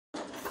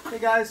Hey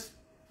guys,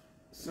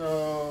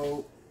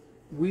 so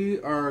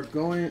we are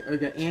going. I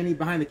got Annie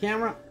behind the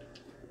camera,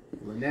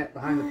 Lynette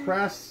behind the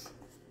press,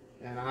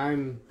 and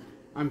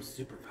I'm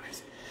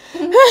supervising.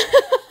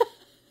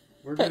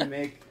 We're gonna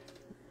make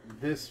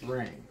this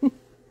ring.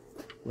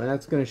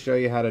 Lynette's gonna show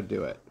you how to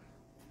do it.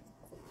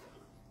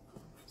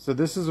 So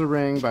this is a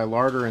ring by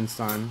Larder and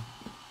Son.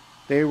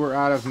 They were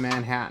out of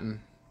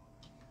Manhattan.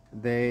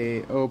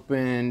 They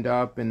opened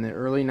up in the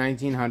early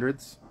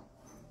 1900s.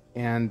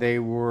 And they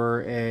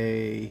were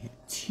a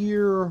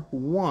tier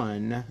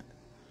 1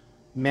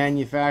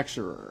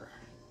 manufacturer,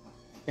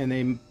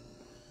 and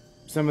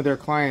some of their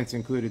clients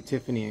included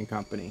Tiffany and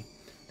Company.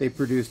 They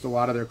produced a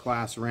lot of their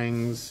class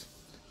rings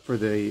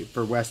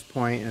for West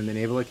Point and the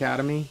Naval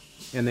Academy,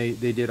 and they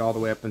did all the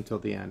way up until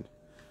the end.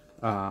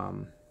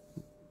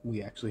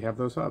 We actually have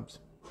those hubs,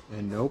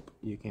 and nope,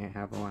 you can't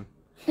have one.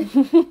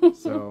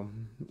 So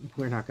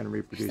we're not going to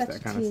reproduce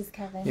that kind of.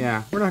 Kevin.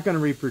 Yeah, we're not going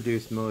to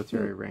reproduce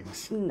military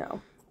rings.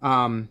 No.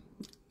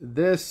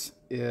 This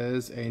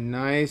is a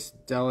nice,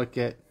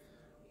 delicate,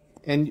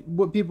 and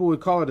what people would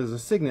call it is a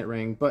signet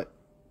ring, but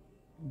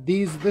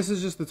this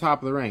is just the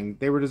top of the ring.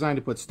 They were designed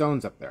to put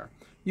stones up there.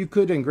 You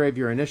could engrave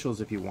your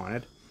initials if you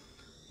wanted,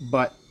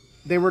 but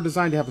they were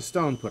designed to have a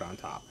stone put on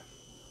top.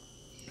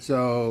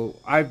 So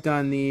I've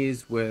done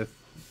these with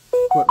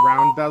put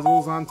round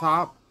bezels on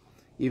top,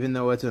 even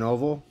though it's an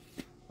oval.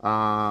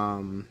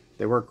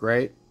 They work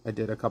great. I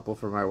did a couple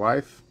for my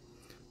wife.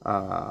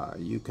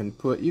 You can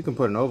put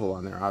an oval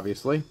on there,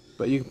 obviously,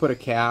 but you can put a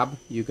cab.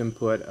 You can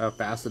put a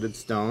faceted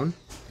stone.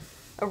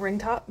 A ring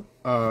top.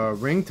 A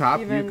ring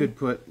top. You could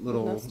put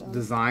little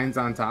designs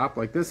on top.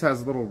 Like this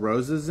has little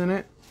roses in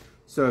it.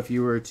 So if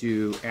you were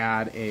to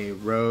add a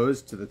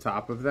rose to the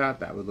top of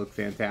that, that would look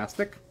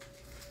fantastic.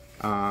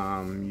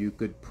 You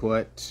could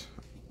put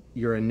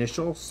your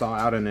initial, saw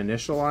out an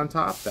initial on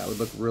top. That would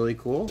look really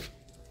cool.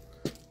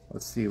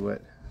 Let's see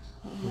what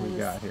we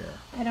got here.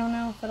 I don't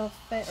know if it'll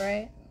fit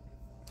right.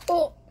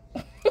 Oh.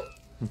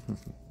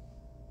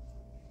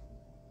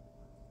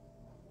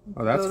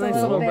 Oh, that's nice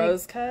cool. Little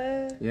rose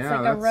cut. Yeah, it's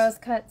like a rose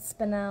cut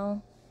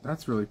spinel.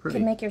 That's really pretty. You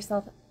can make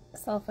yourself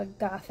a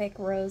gothic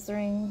rose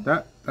ring.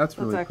 That's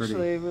really actually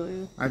pretty.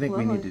 Really I think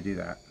lovely. we need to do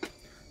that.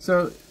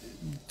 So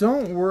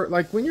don't worry.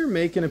 Like when you're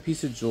making a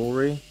piece of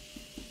jewelry,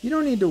 you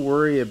don't need to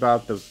worry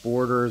about the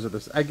borders or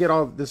this. I get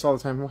all this all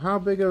the time. Well, how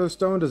big of a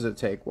stone does it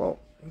take? Well,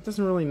 it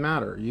doesn't really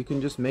matter. You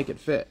can just make it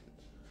fit.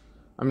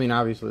 I mean,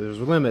 obviously there's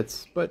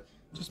limits, but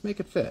just make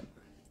it fit.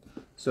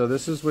 So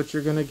this is what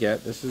you're going to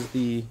get. This is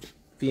the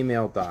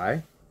female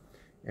die.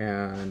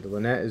 And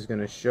Lynette is going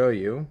to show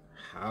you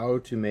how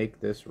to make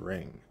this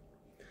ring.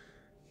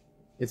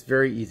 It's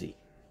very easy.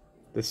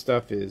 This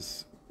stuff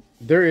is...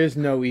 There is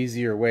no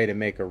easier way to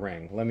make a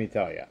ring, let me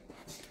tell you.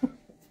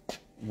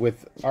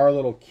 With our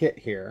little kit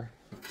here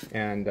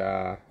and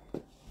the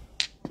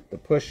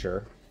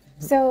pusher.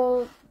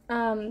 So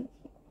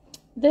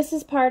this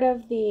is part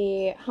of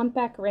the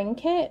humpback ring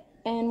kit.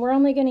 And we're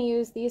only going to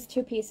use these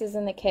 2 pieces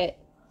in the kit,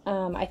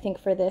 I think,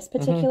 for this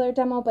particular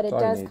demo. But it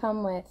does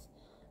come with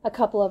a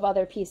couple of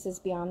other pieces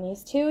beyond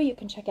these 2. You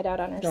can check it out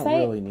on our site. Don't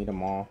really need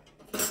them all.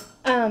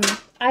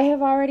 I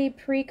have already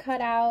pre-cut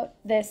out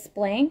this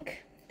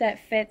blank that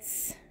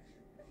fits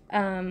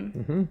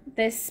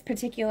this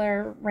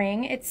particular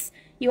ring.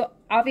 You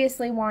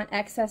obviously want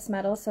excess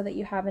metal so that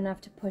you have enough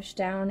to push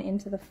down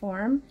into the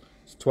form.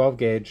 It's 12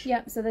 gauge.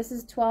 Yep, so this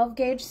is 12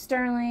 gauge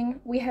sterling.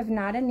 We have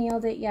not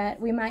annealed it yet.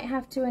 We might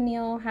have to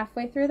anneal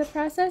halfway through the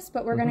process,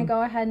 but we're going to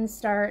go ahead and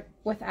start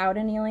without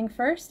annealing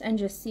first and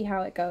just see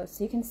how it goes.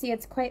 So you can see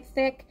it's quite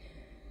thick.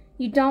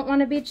 You don't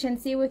want to be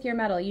chintzy with your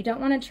metal. You don't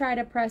want to try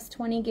to press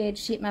 20 gauge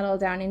sheet metal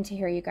down into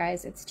here, you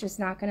guys. It's just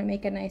not going to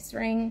make a nice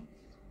ring.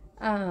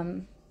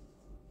 And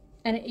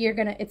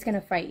it's going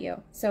to fight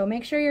you. So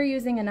make sure you're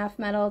using enough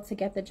metal to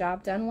get the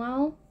job done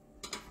well.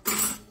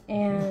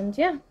 And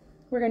yeah.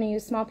 We're going to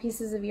use small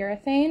pieces of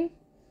urethane.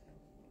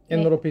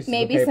 And little pieces of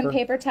paper. Maybe some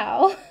paper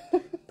towel.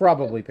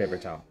 Probably paper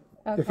towel.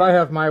 Okay. If I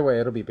have my way,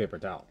 it'll be paper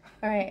towel.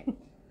 All right. All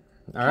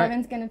right.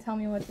 Kevin's going to tell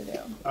me what to do.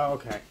 Oh,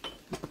 okay.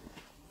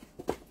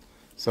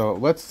 So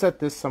let's set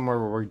this somewhere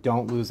where we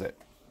don't lose it.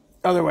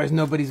 Otherwise,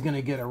 nobody's going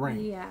to get a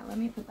ring. Yeah, let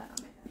me put that on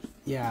my desk.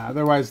 Yeah,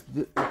 otherwise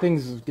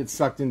things get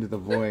sucked into the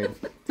void.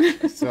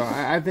 So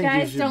I think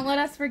guys, you should... don't let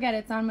us forget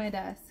it's on my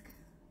desk.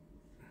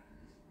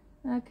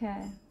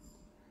 Okay.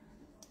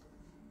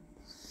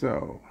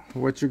 So,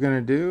 what you're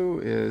going to do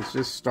is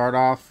just start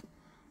off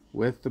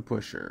with the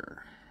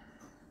pusher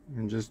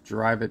and just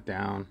drive it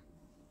down.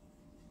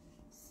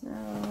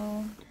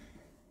 So...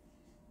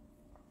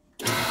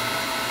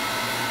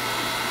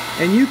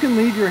 And you can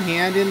leave your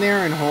hand in there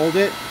and hold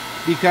it,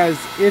 because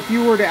if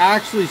you were to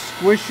actually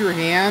squish your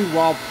hand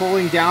while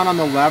pulling down on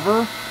the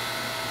lever,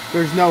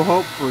 there's no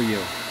hope for you.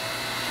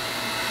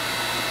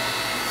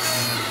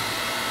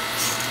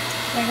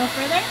 Can I go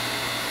further?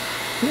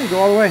 Yeah, go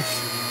all the way.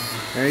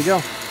 There you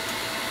go.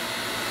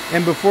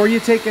 And before you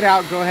take it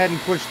out, go ahead and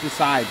push the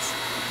sides.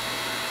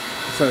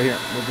 So here,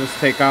 we'll just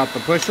take out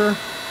the pusher,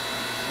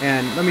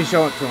 and let me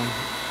show it to them.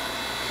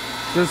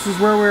 This is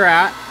where we're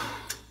at.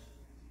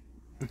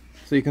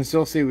 So you can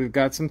still see we've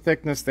got some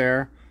thickness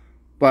there,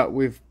 but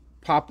we've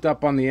popped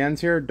up on the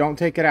ends here. Don't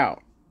take it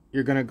out.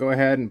 You're going to go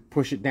ahead and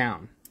push it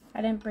down.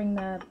 I didn't bring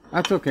the...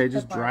 That's okay.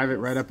 Just drive it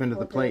right up into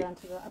the plate.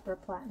 Onto the upper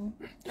platen.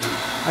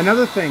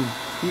 Another thing,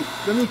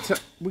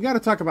 we got to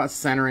talk about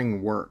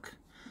centering work.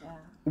 Yeah.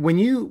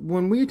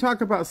 When we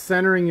talk about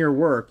centering your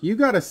work, you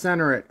got to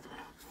center it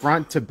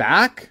front to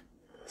back,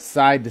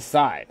 side to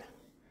side.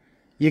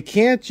 You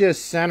can't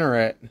just center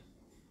it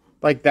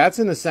like that's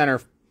in the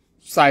center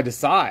side to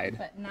side.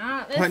 But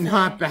not this But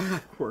not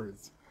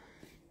backwards.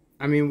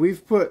 I mean,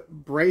 we've put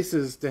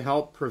braces to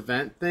help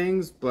prevent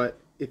things,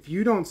 but if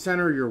you don't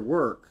center your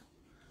work,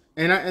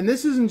 and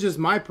this isn't just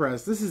my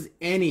press, this is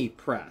any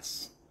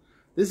press.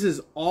 This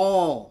is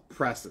all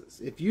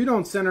presses. If you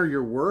don't center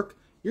your work,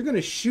 you're going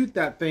to shoot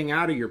that thing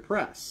out of your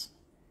press.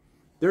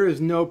 There is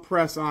no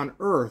press on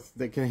earth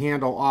that can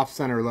handle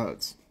off-center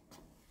loads.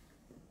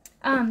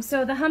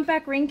 So the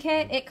humpback ring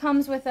kit, it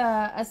comes with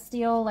a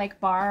steel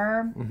like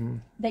bar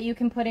that you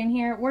can put in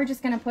here. We're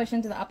just going to push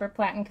into the upper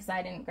platen because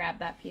I didn't grab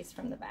that piece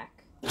from the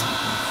back. It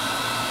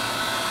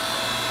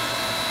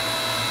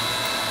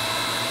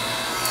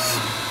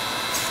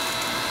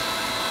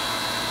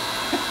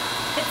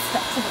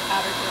stuck to the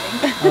powder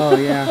coating. Oh,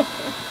 yeah.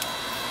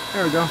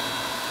 There we go.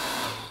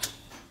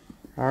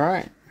 All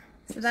right.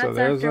 So that's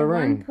after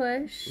one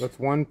push. That's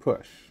one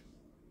push.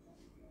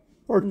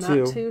 Or two.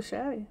 Not too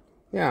shabby.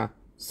 Yeah.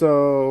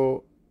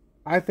 So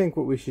I think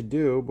what we should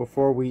do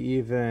before we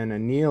even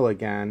anneal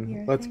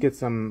again, let's get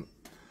some,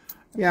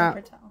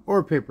 paper towel.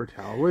 Or paper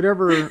towel,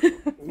 whatever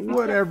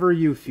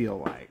you feel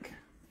like.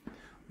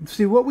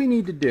 See, what we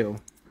need to do,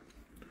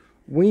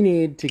 we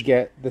need to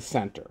get the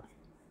center.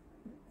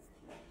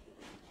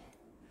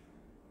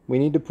 We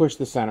need to push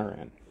the center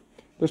in.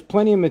 There's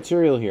plenty of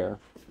material here,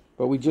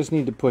 but we just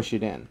need to push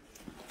it in.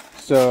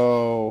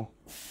 So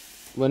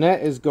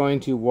Lynette is going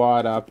to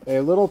wad up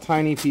a little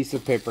tiny piece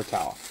of paper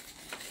towel.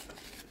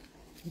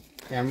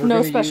 And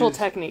No special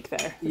technique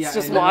there. It's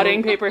just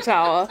wadding paper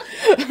towel.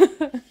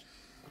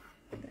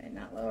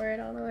 Not lower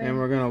it all the way. And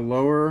we're going to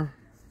lower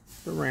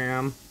the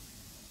ram.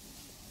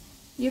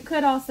 You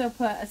could also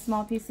put a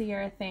small piece of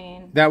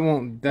urethane. That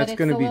won't, that's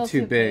going to be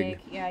too big.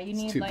 Yeah, you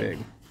need like big.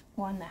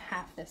 one that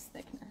half this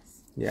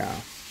thickness. Yeah.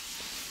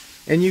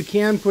 And you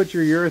can put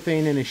your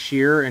urethane in a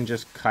shear and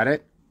just cut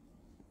it.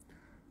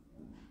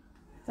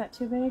 Is that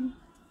too big?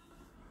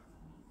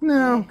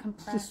 No,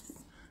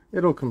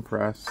 it'll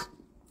compress.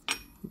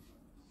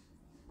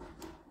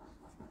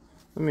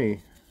 I'm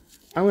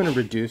going to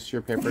reduce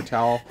your paper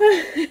towel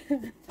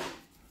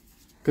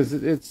because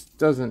it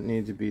doesn't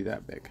need to be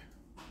that big.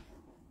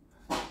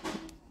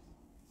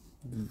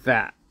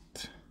 That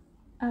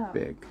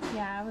big.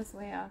 Yeah, I was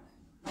way off.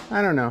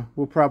 I don't know.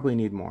 We'll probably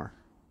need more,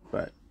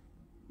 but.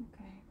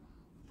 Okay.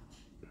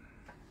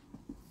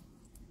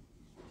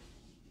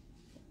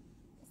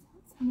 Is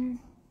that centered?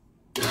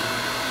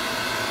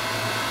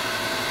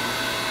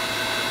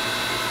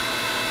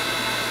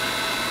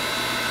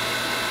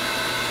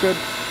 Good.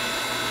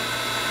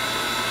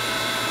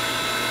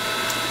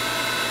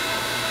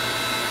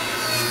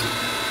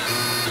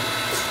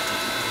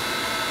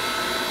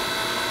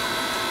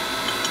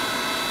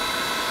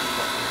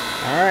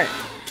 All right.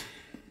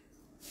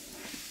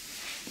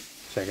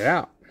 Check it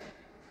out.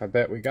 I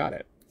bet we got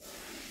it.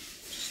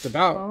 Just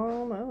about.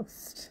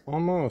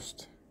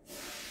 Almost.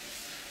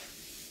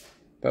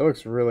 That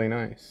looks really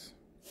nice.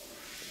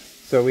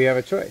 So we have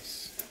a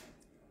choice.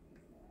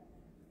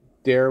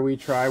 Dare we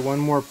try one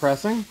more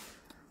pressing?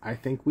 I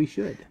think we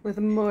should. With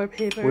more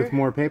paper. With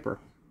more paper.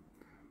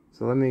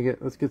 So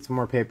let's get some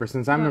more paper.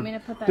 Since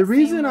the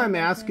reason I'm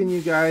asking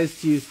you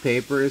guys to use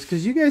paper is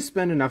because you guys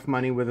spend enough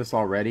money with us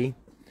already.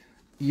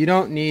 You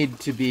don't need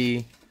to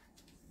be.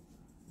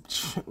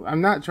 I'm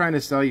not trying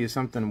to sell you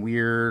something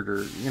weird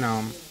or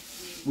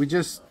we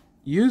just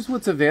use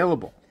what's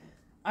available.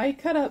 I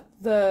cut up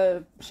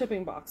the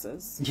shipping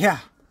boxes. Yeah.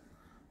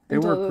 They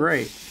work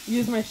great.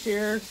 Use my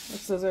shear with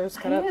scissors.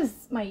 I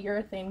use my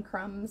urethane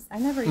crumbs. I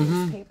never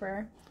use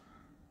paper.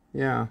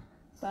 Yeah.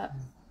 But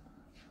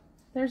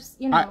there's,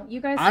 you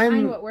guys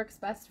find what works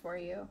best for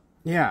you.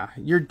 Yeah.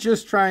 You're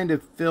just trying to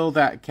fill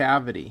that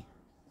cavity.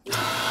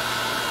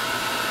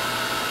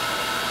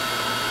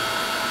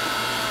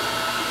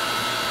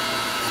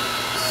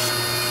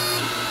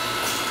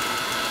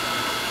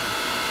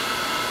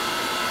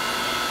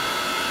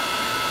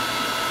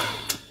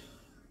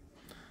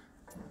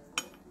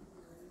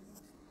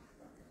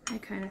 I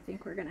kind of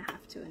think we're going to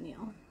have to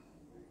anneal.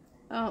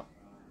 Oh,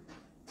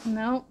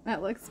 no,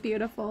 that looks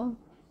beautiful.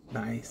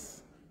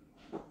 Nice.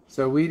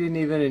 So we didn't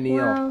even anneal.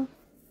 Well,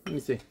 let me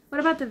see. What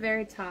about the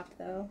very top,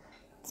 though?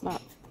 It's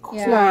not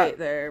Yeah. quite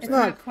there. It's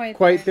not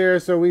quite there,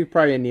 so we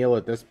probably anneal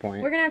at this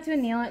point. We're going to have to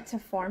anneal it to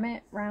form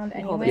it round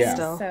anyway,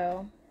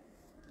 so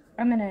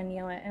I'm going to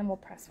anneal it and we'll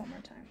press one more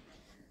time.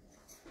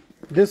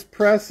 This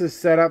press is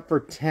set up for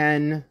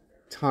 10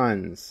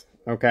 tons,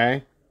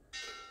 okay?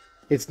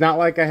 It's not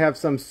like I have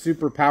some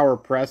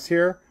superpower press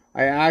here.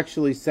 I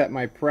actually set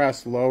my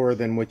press lower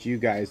than what you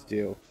guys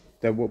do,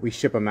 than what we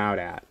ship them out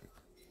at.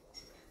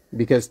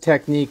 because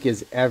technique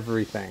is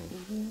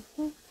everything.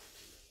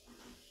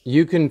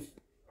 You can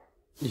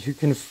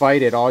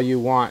fight it all you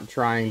want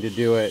trying to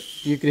do it.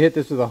 You could hit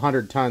this with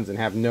 100 tons and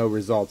have no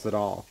results at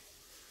all.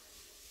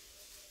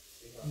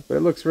 But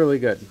it looks really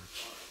good.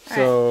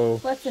 So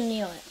right, let's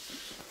anneal it.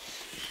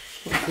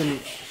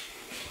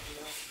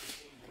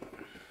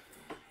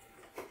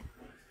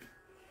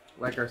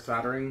 Like our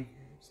soldering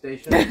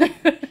station.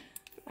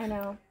 I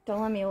know.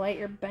 Don't let me light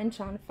your bench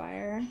on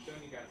fire.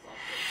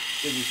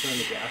 Did you turn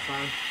the gas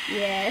on?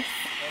 Yes.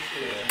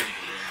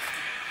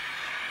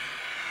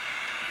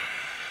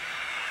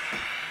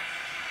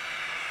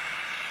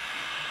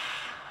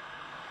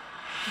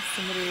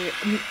 Somebody,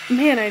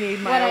 man, I need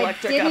my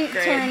electric upgrade. What I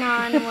didn't turn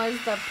on was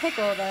the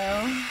pickle,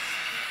 though.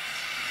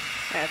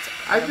 That's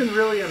I've been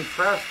really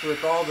impressed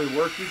with all the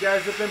work you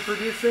guys have been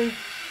producing.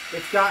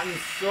 It's gotten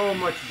so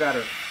much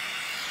better.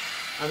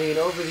 I mean,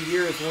 over the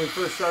years, when we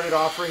first started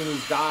offering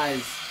these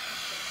dyes,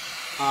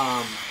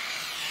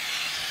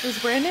 it was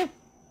brand new.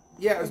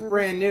 Yeah, it was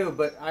brand new,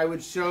 but I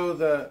would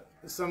show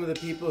some of the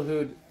people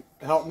who'd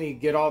helped me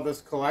get all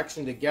this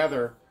collection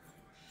together.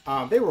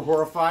 They were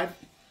horrified.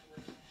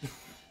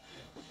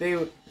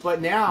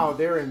 But now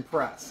they're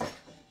impressed.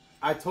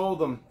 I told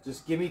them,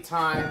 just give me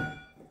time.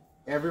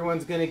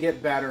 Everyone's going to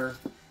get better.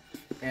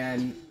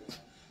 And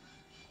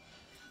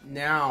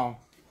now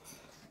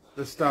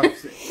the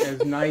stuff's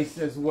as nice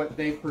as what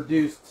they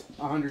produced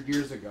 100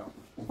 years ago.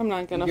 I'm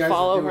not going You to guys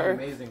follow are doing her.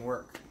 amazing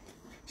work.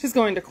 She's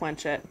going to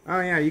quench it. Oh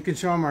yeah, you can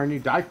show them our new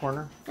dye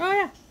corner. Oh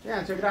yeah.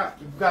 Yeah, check it out.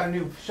 We've got a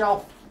new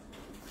shelf.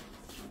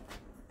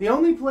 The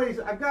only place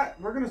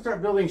we're going to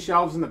start building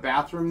shelves in the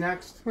bathroom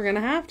next. We're going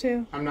to have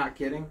to. I'm not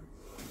kidding.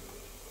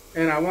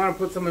 And I want to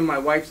put some in my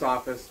wife's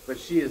office, but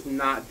she is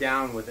not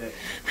down with it.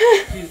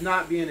 She's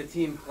not being a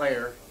team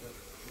player.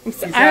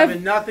 She's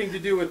having nothing to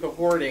do with the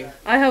hoarding.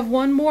 I have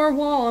one more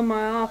wall in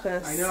my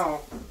office. I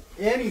know.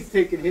 And he's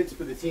taking hits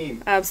for the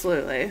team.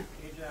 Absolutely.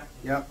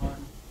 Yep.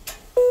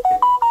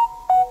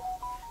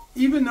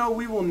 Even though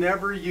we will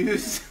never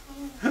use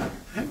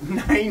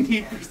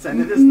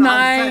 90% of this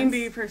nonsense.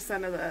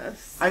 90% of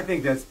this. I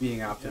think that's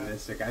being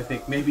optimistic. I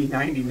think maybe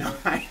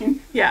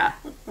 99. Yeah.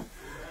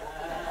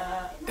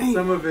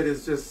 Some of it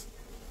is just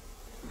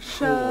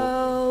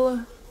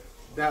cool.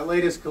 That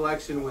latest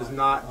collection was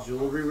not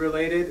jewelry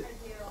related.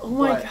 Oh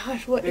my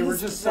gosh, what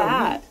is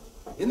that?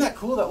 Isn't that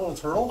cool, that little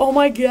turtle? Oh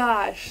my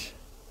gosh.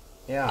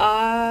 Yeah.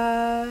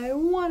 I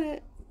want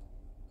it.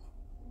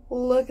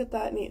 Look at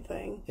that neat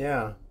thing.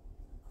 Yeah.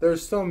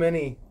 There's so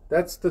many.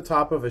 That's the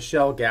top of a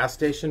Shell gas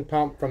station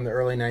pump from the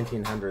early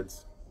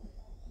 1900s.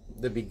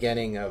 The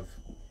beginning of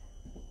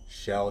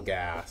Shell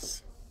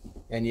gas.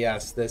 And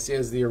yes, this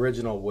is the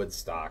original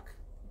Woodstock.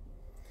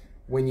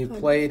 When you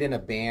played in a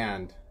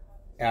band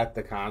at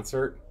the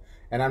concert,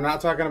 and I'm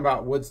not talking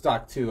about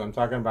Woodstock 2, I'm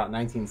talking about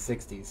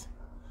 1960s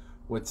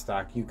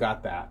Woodstock, you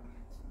got that.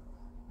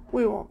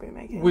 We won't be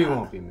making that. We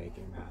won't be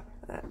making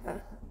that.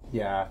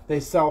 Yeah, they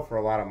sell for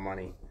a lot of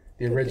money.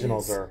 The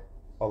originals are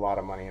a lot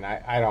of money, and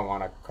I don't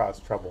want to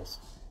cause troubles.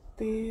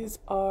 These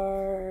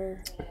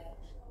are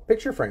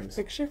picture frames.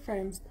 Picture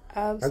frames.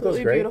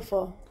 Absolutely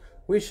beautiful.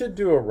 We should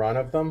do a run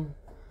of them.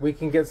 We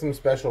can get some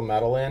special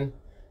metal in,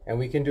 and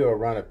we can do a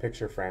run of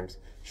picture frames.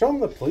 Show them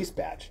the police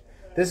badge.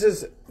 This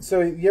is,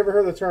 so you ever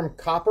heard the term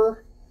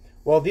copper?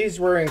 Well, these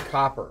were in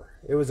copper.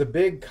 It was a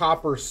big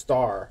copper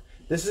star.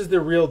 This is the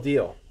real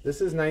deal.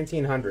 This is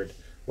 1900,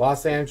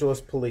 Los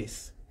Angeles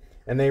Police,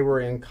 and they were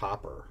in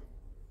copper.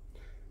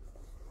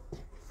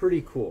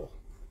 Pretty cool.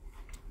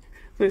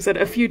 We said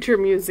a future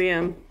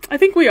museum. I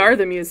think we are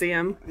the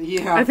museum.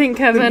 Yeah. I think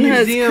Kevin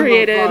has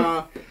created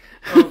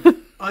of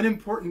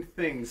unimportant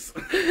things.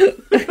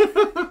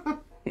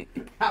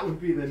 That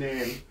would be the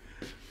name.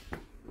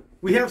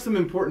 We have some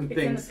important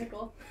things. In a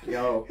pickle.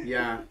 Oh,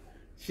 yeah.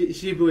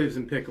 She believes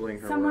in pickling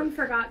her Someone work.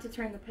 forgot to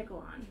turn the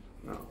pickle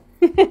on. Oh.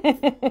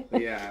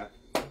 Yeah.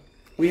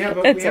 We have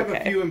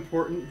a few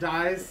important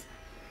dyes,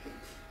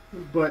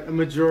 but a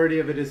majority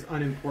of it is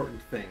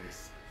unimportant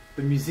things.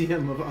 The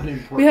Museum of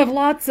Unimportant. We have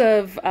lots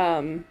of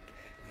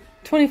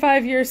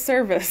 25-year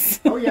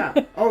service. Oh, yeah.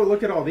 Oh,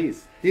 look at all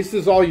these. This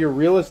is all your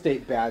real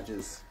estate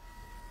badges.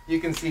 You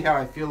can see how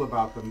I feel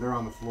about them. They're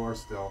on the floor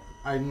still.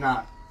 I'm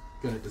not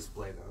going to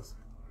display those.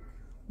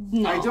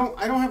 No. I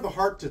don't have the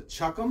heart to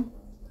chuck them,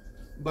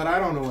 but I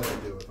don't know what to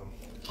do with them,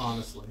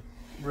 honestly.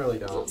 Really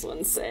don't. Those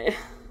ones say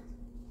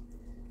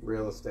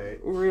real estate.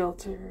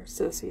 Realtor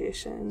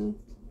Association.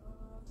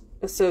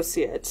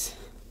 Associate.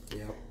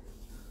 Yep.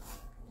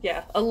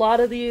 Yeah, a lot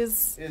of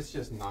these. It's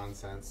just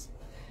nonsense.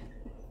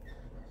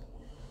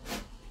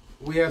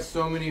 We have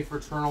so many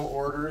fraternal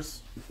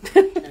orders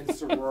and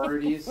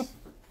sororities.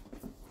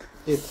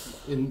 It's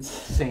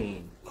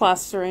insane.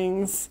 Class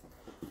rings.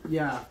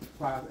 Yeah,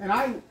 class. And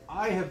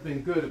I have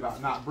been good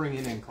about not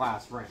bringing in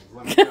class rings,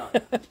 let me tell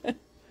you.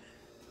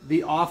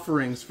 The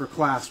offerings for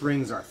class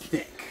rings are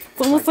thick.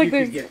 It's almost like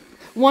there's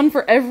one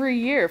for every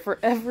year, for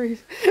every...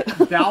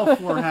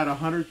 Balfour had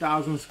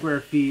 100,000 square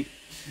feet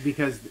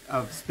because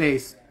of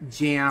space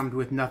jammed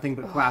with nothing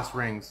but class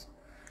rings.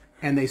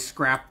 And they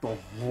scrapped the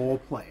whole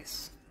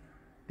place.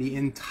 the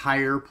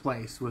entire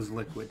place was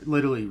liquid,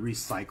 literally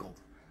recycled,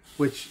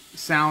 which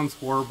sounds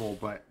horrible,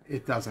 but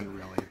it doesn't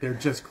really. They're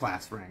just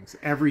glass rings.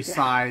 Every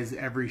size,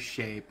 every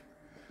shape,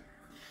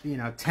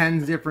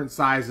 10 different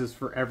sizes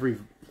for every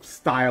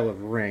style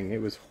of ring.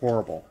 It was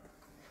horrible.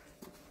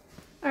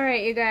 All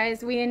right, you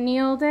guys, we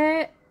annealed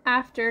it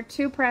after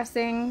 2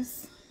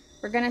 pressings.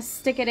 We're going to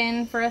stick it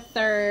in for a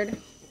 3rd.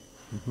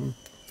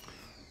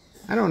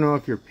 I don't know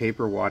if your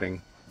paper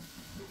wadding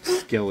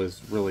skill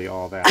is really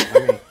all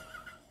that.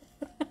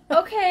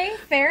 Okay,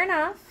 fair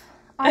enough.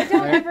 I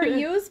don't ever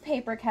use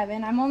paper,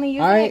 Kevin. I'm only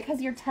using it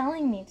because you're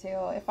telling me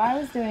to. If I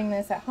was doing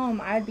this at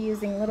home, I'd be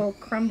using little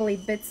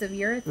crumbly bits of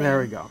urethane. There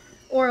we go.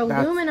 Or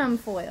aluminum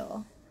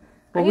foil.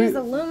 I use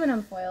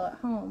aluminum foil at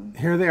home.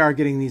 Here they are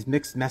getting these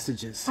mixed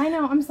messages. I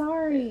know, I'm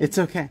sorry. It's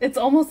okay. It's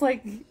almost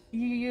like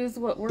you use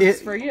what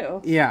works for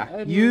you.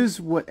 Yeah,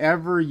 use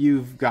whatever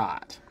you've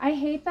got. I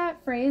hate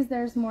that phrase,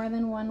 there's more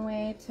than one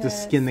way to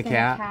skin the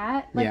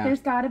cat. Like,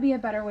 there's got to be a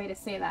better way to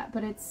say that,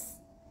 but it's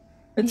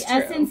the true.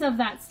 essence of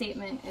that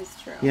statement is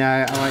true.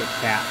 Yeah, I like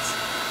cats.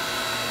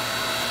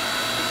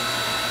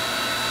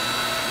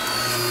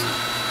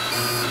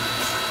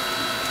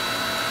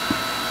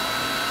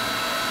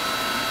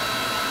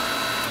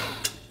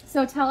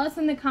 So tell us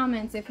in the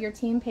comments if you're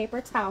team paper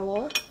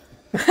towel,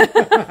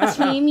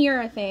 team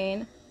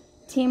urethane,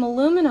 team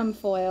aluminum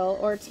foil,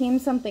 or team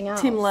something else.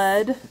 Team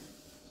lead.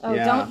 Oh,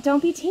 Yeah.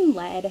 don't be team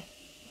lead.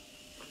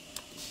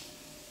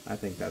 I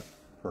think that's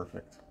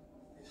perfect.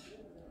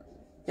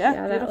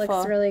 Yeah, that beautiful.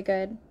 looks really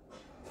good.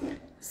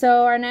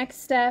 So our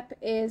next step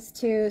is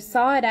to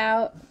saw it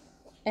out,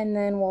 and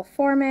then we'll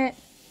form it,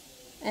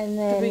 and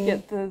then... Did we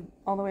get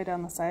all the way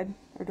down the side?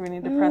 Or do we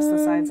need to press the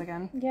sides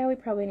again? Yeah, we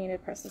probably need to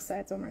press the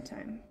sides one more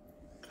time.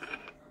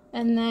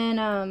 And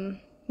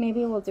then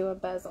maybe we'll do a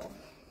bezel.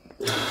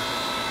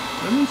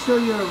 Let me show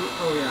you.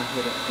 Oh yeah,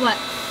 hit it. What?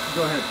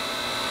 Go ahead.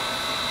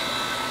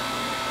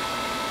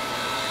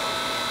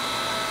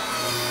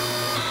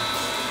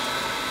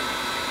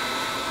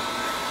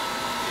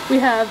 We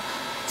have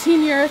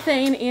team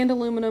urethane and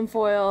aluminum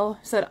foil.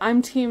 Said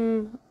I'm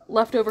team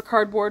leftover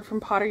cardboard from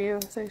Potter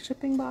USA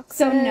shipping boxes.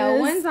 So no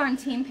one's on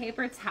team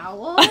paper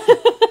towel?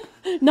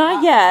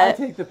 Not yet. I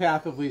take the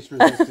path of least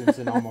resistance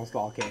in almost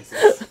all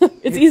cases.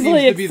 It's It easily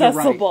seems to be the right-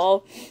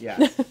 accessible.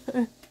 Yes.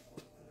 What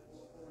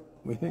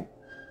do you think?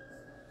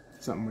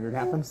 Something weird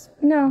happens?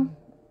 No.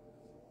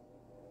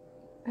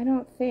 I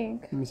don't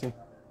think. Let me see.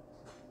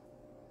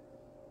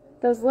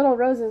 Those little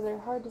roses are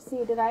hard to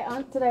see. Did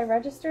I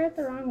register it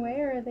the wrong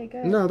way, or are they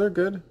good? No, they're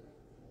good.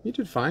 You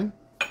did fine.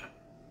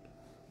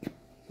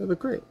 They look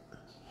great.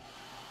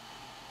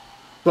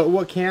 But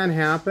what can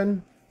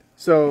happen,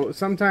 so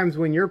sometimes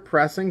when you're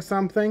pressing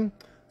something,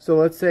 so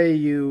let's say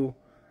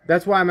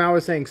that's why I'm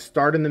always saying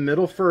start in the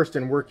middle first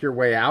and work your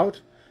way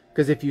out.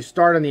 Because if you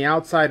start on the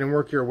outside and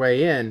work your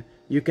way in,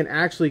 you can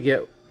actually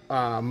get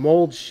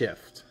mold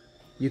shift.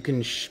 You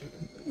can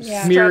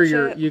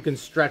smear you can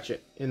stretch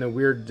it in a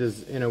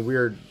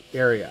weird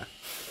area.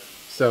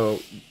 So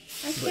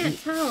I can't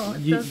tell.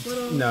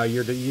 no,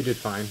 you did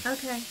fine.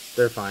 Okay.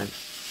 They're fine.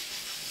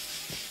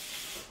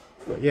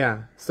 But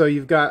yeah, so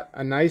you've got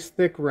a nice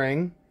thick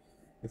ring.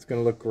 It's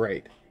gonna look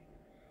great.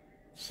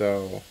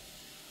 So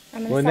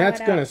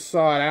Lynette's gonna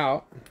saw it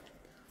out,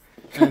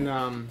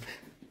 and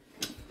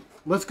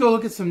let's go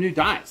look at some new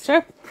dies.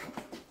 Sure.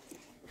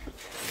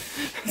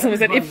 So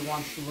Everybody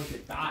wants to look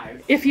at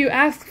dies. if you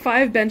ask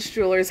 5 bench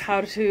jewelers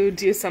how to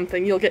do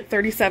something, you'll get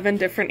 37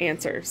 different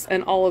answers,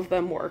 and all of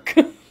them work.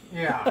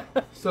 Yeah.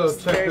 So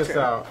check very this true.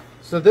 out.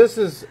 So this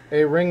is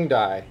a ring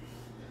die.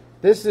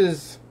 This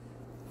is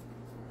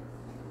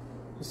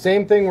the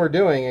same thing we're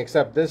doing,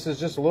 except this is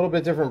just a little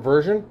bit different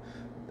version.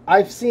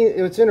 I've seen,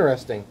 it's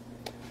interesting.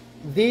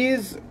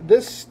 This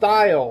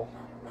style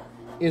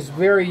is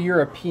very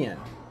European.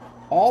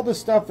 All the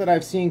stuff that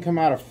I've seen come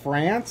out of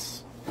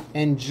France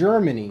and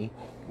Germany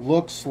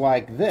looks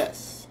like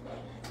this.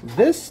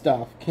 This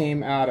stuff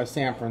came out of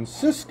San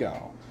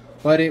Francisco,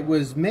 but it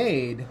was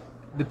made,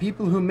 the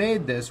people who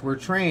made this were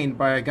trained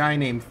by a guy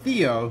named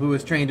Theo, who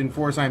was trained in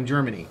Pforzheim,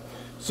 Germany.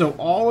 So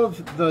all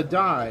of the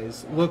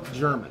dies look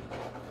German.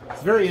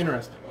 It's very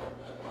interesting.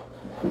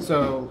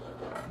 So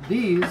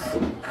these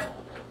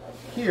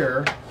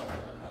here,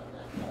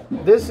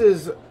 this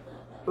is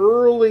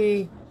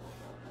early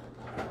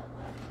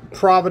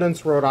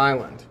Providence, Rhode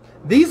Island.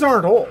 These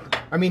aren't old.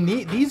 I mean,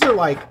 these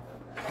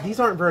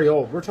aren't very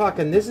old. We're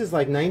talking, this is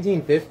like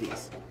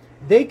 1950s.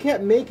 They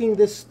kept making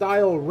this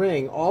style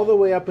ring all the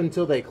way up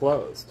until they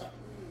closed,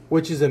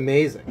 which is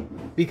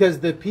amazing. Because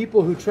the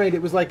people who trained,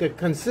 it was like a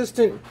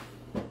consistent...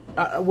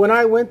 when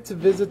I went to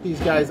visit these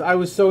guys, I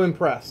was so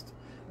impressed.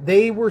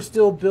 They were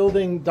still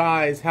building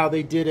dies how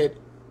they did it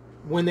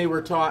when they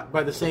were taught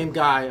by the same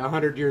guy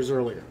 100 years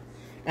earlier.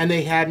 And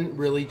they hadn't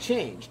really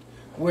changed.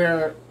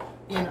 Where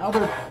in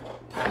other,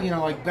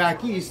 like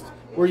back east,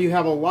 where you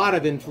have a lot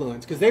of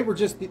influence, because they were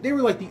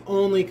like the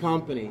only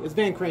company, it's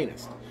Van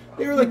Cranist.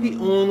 They were like the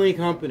only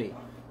company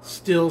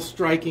still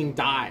striking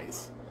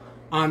dies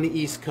on the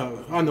East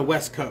Coast, on the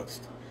West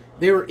Coast.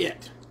 They were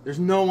it. There's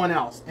no one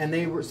else. And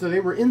they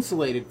were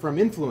insulated from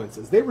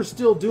influences. They were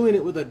still doing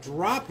it with a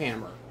drop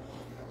hammer.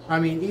 I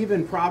mean,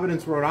 even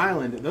Providence, Rhode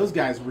Island, those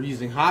guys were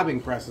using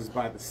hobbing presses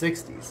by the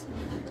 60s.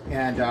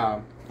 And,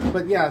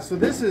 but yeah, so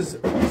this is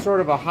sort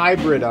of a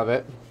hybrid of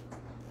it.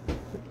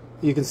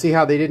 You can see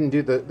how they didn't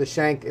do the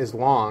shank as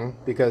long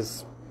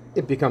because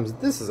it becomes,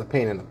 this is a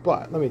pain in the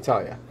butt, let me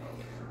tell you.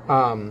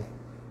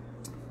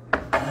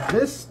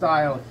 This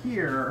style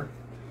here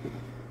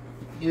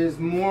is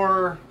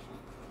more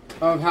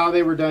of how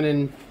they were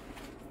done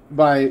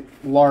by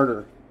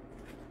Larder.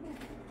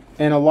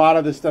 And a lot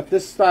of the stuff,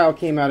 this style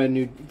came out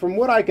of from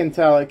what I can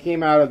tell, it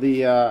came out of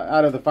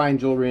the fine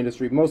jewelry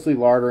industry, mostly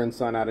Larder and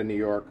Son out of New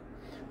York.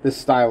 This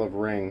style of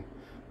ring,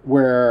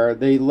 where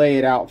they lay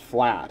it out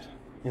flat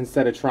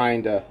instead of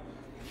trying to,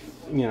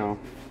 you know,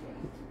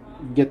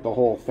 get the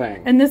whole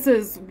thing. And this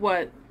is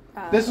what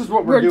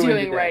we're doing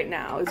today. Right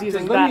now, is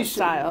using that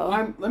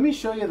style. Let me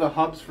show you the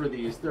hubs for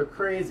these. They're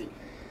crazy.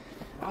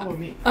 Follow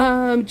me.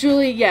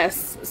 Julie,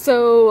 yes.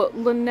 So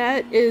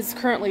Lynette is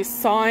currently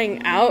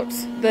sawing out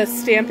the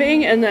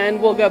stamping, and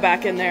then we'll go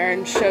back in there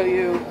and show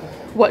you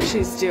what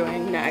she's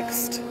doing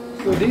next.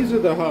 So these are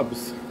the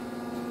hubs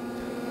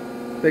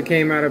that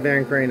came out of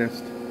Van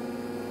Cranest.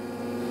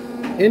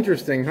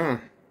 Interesting, huh?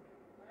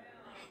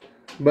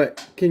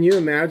 But can you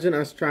imagine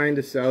us trying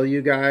to sell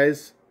you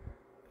guys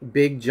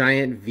big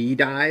giant V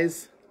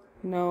dies?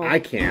 No. I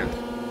can't.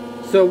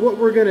 So what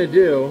we're gonna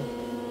do,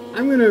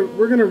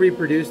 we're gonna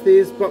reproduce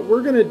these, but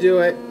we're gonna do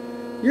it.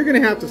 You're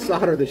gonna have to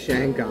solder the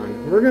shank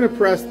on. We're gonna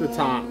press the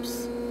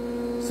tops,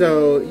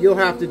 so you'll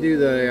have to do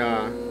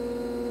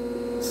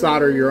the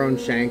solder your own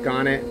shank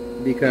on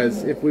it,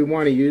 because if we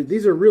want to use,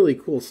 these are really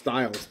cool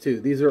styles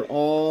too. These are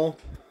all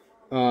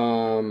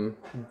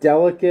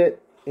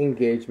delicate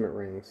engagement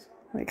rings,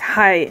 like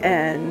high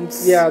end.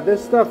 Yeah,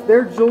 this stuff,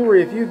 their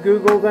jewelry. If you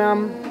Google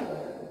them,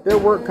 their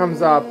work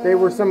comes up. They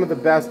were some of the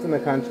best in the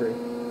country.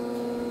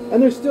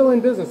 And they're still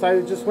in business.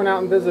 I just went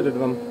out and visited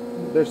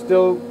them. They're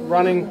still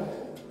running,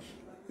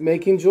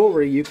 making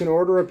jewelry. You can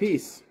order a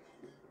piece.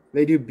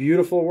 They do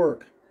beautiful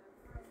work.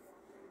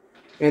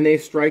 And they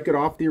strike it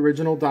off the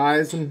original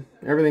dies and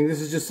everything.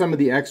 This is just some of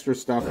the extra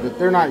stuff. But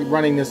they're not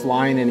running this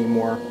line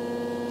anymore.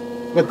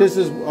 But this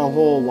is a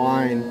whole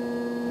line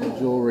of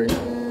jewelry.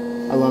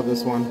 I love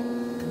this one.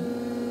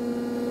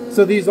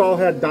 So these all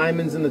had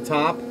diamonds in the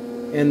top.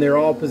 And they're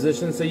all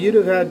positioned. So you'd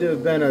have had to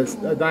have been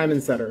a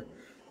diamond setter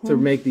to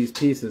make these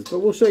pieces, but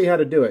we'll show you how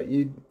to do it.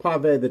 You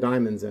pave the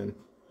diamonds in.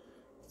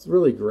 It's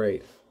really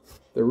great.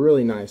 They're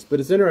really nice,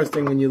 but it's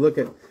interesting when you look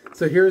at,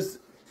 so here's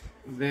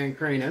Van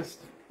Cranest.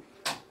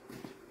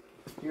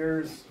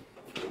 Here's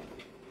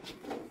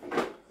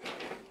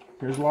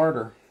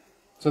Larder.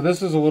 So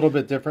this is a little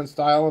bit different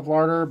style of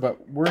Larder,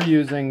 but we're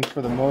using,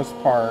 for the most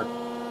part,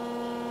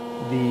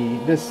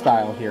 this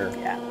style here.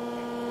 Yeah.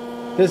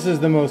 This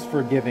is the most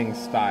forgiving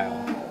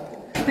style.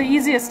 The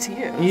easiest to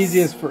use.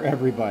 Easiest for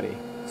everybody.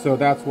 So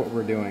that's what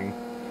we're doing.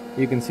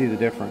 You can see the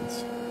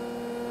difference.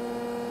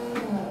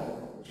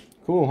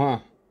 Cool, huh?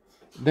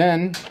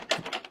 Then,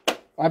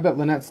 I bet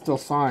Lynette's still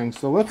sawing.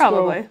 So let's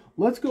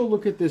go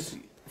look at this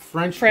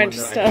French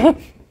stuff.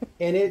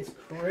 And it's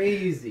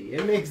crazy.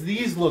 It makes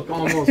these look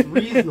almost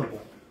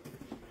reasonable.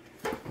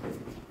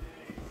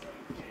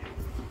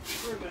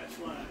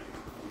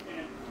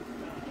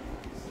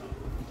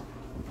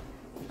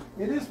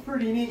 It is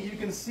pretty neat. You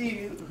can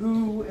see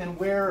who and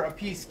where a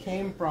piece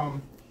came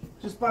from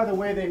just by the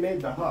way they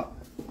made the hub.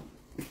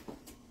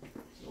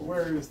 So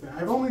where is that?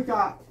 I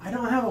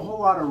don't have a whole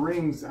lot of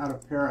rings out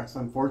of Paris,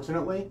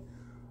 unfortunately.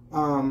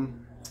 It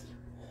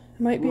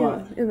might be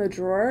in the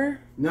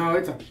drawer. No,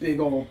 it's a big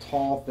old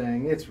tall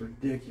thing. It's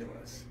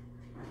ridiculous.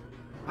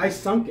 I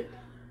sunk it.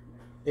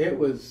 It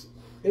was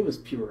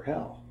pure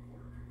hell.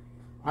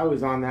 I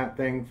was on that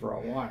thing for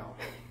a while.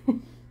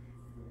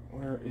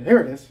 There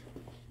it is.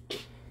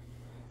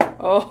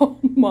 Oh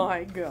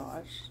my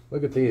gosh.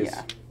 Look at these.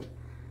 Yeah.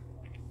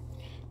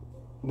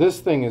 This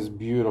thing is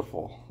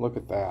beautiful. Look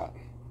at that.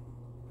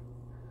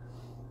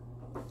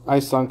 I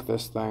sunk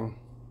this thing.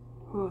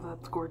 Oh,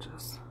 that's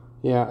gorgeous.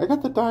 Yeah, I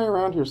got the die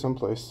around here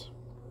someplace.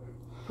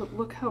 But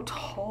look how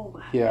tall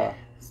that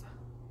is.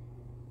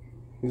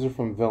 These are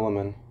from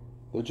Villemin.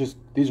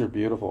 These are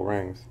beautiful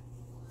rings.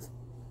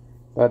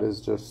 That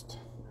is just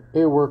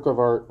a work of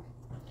art.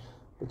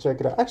 But check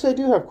it out. Actually, I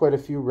do have quite a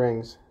few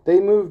rings. They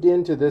moved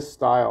into this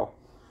style.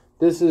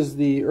 This is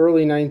the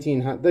early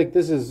 1900s. Like,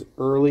 this is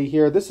early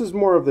here. This is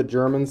more of the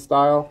German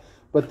style,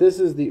 but this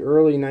is the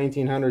early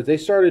 1900s. They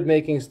started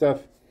making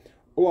stuff.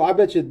 Well, I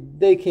bet you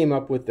they came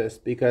up with this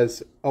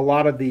because a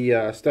lot of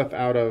the stuff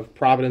out of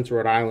Providence,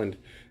 Rhode Island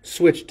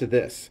switched to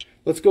this.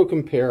 Let's go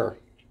compare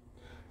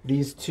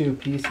these two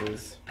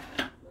pieces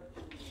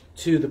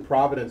to the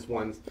Providence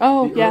ones.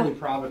 Oh, the early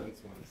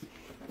Providence ones.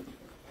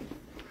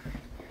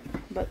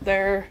 But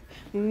they're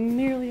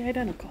nearly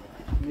identical.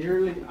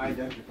 Nearly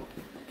identical.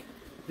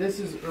 This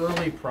is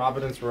early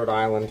Providence, Rhode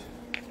Island.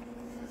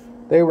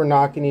 They were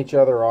knocking each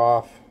other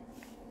off.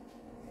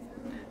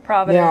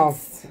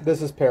 Providence. Now,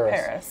 this is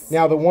Paris.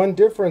 Now, the one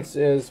difference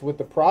is with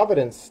the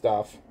Providence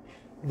stuff,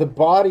 the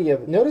body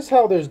of... Notice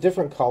how there's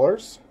different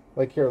colors?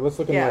 Like here, let's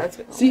look at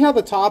Yeah, my... See how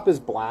the top is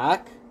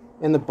black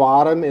and the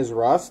bottom is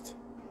rust?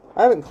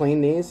 I haven't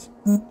cleaned these,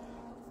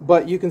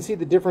 but you can see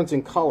the difference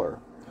in color.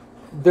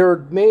 They're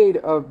made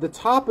of... The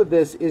top of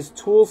this is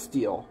tool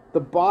steel. The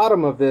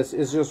bottom of this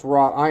is just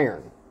wrought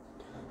iron.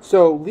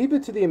 So leave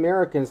it to the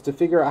Americans to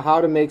figure out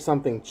how to make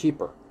something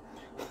cheaper.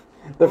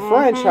 The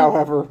French,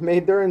 however,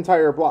 made their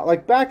entire block.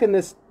 Like back in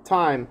this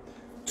time,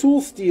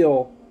 tool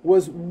steel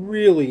was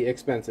really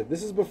expensive.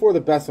 This is before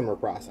the Bessemer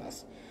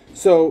process.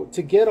 So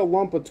to get a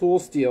lump of tool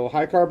steel,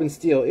 high carbon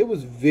steel, it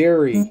was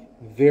very,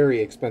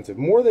 very expensive.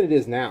 More than it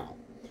is now.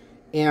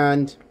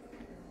 And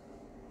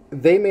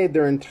they made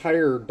their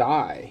entire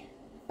die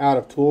out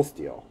of tool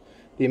steel.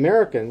 The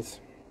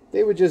Americans,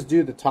 they would just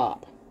do the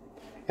top.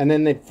 And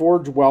then they'd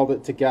forge weld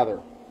it together,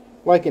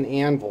 like an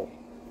anvil.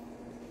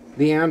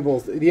 The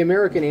anvils, the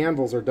American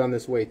anvils are done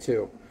this way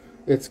too.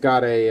 It's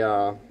got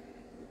a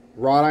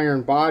wrought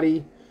iron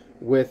body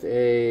with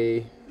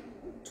a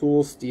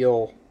tool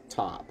steel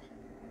top.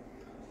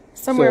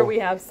 Somewhere we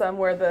have some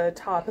where the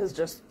top is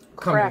just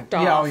cracked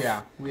off. Yeah, oh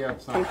yeah, we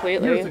have some.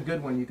 Completely. Here's a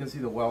good one. You can see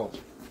the weld.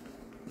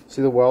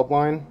 See the weld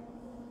line?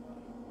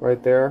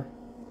 Right there?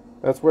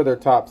 That's where they're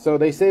top. So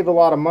they save a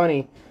lot of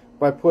money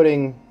by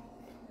putting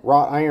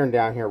wrought iron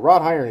down here.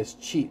 Wrought iron is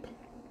cheap.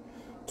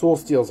 Tool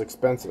steel is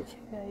expensive.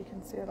 Yeah, you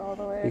can see it all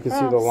the way You can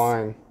see the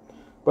line.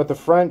 But the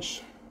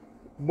French,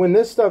 when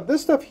this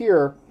stuff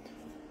here,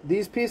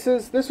 these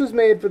pieces, this was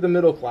made for the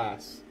middle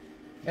class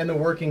and the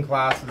working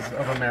classes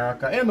of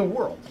America and the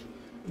world.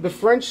 The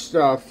French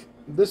stuff,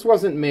 this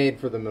wasn't made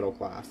for the middle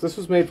class. This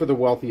was made for the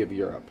wealthy of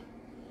Europe.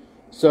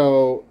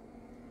 So,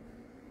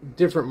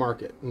 different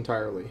market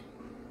entirely.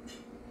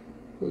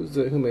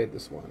 Who made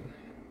this one?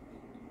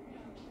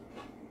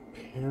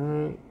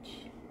 Can't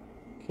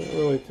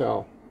really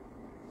tell.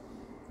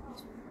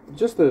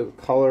 Just the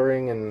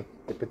coloring and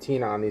the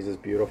patina on these is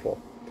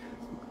beautiful.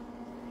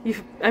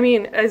 I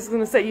mean, I was going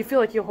to say, you feel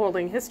like you're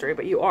holding history,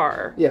 but you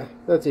are. Yeah,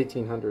 that's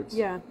 1800s.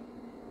 Yeah.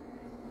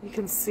 You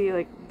can see,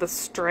 like, the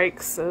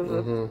strikes of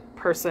the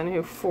person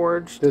who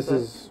forged This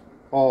is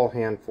all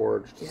hand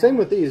forged. Yeah. Same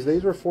with these.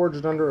 These were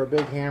forged under a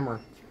big hammer.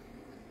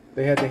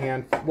 They had to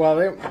hand... Well,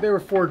 they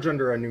were forged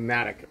under a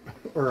pneumatic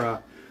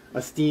or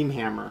a steam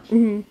hammer.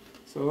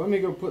 So let me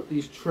go put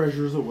these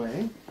treasures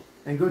away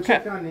and go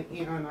check on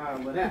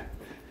Lynette.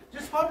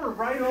 Just hover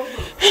right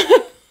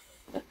over.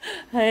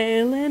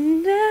 Hey,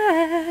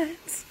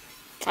 Lynette.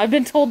 I've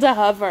been told to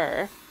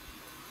hover.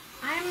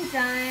 I'm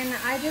done.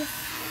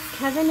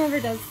 Kevin never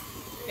does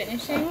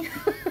finishing.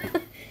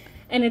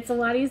 And it's a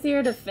lot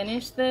easier to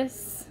finish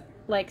this,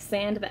 like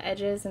sand the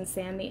edges and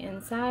sand the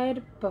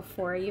inside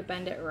before you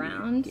bend it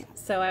around.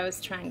 So I was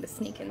trying to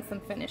sneak in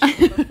some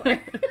finishing before.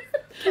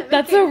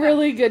 That's a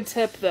really good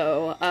tip,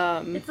 though.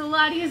 It's a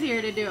lot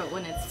easier to do it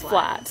when it's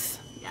flat.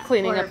 Yeah.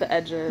 Cleaning up the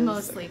edges.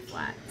 Mostly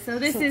flat. So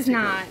this is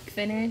not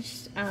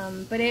finished,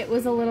 but it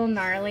was a little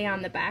gnarly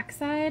on the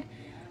backside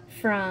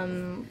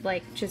from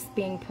like just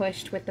being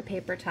pushed with the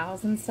paper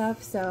towels and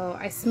stuff. So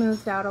I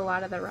smoothed out a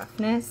lot of the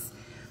roughness.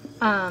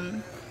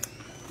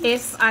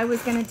 If I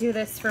was going to do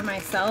this for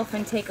myself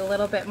and take a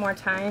little bit more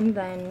time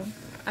than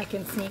I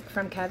can sneak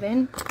from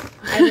Kevin,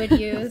 I would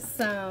use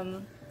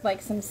some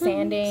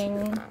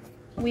sanding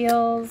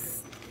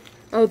wheels.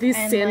 Oh, these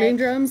sanding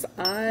drums?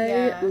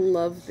 I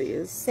love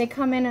these. They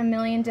come in a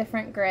million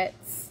different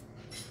grits.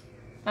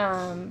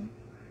 When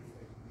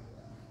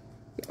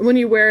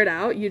you wear it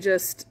out, you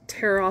just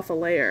tear off a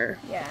layer.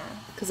 Yeah.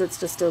 Because it's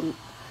just a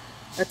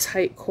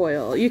tight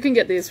coil. You can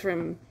get these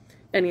from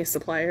any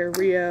supplier,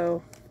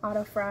 Rio.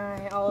 Auto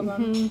Fry, all of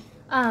them.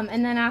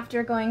 And then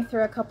after going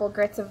through a couple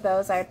grits of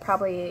those, I'd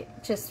probably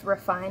just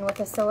refine with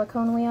a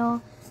silicone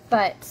wheel.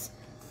 But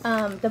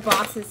the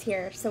boss is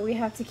here, so we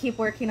have to keep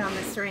working on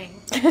this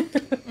ring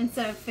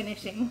instead of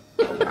finishing.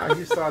 Now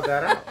you sawed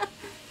that out.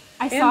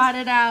 I sawed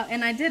it out,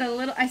 and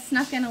I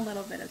snuck in a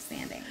little bit of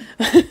sanding.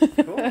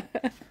 Cool.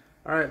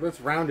 All right, let's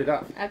round it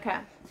up. Okay.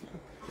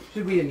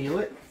 Should we anneal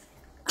it?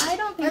 I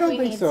don't think we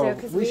need to,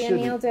 because we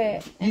annealed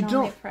it and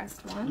only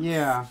pressed once.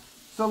 Yeah.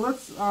 So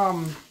let's,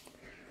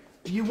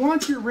 you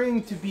want your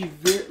ring to be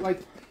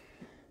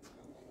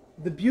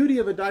the beauty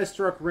of a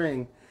die-struck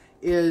ring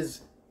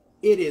is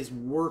it is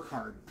work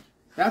hard.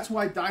 That's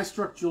why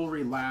die-struck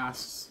jewelry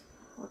lasts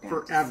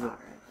forever.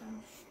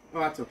 Oh,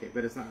 that's okay,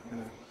 but it's not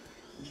gonna...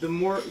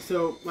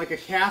 So like a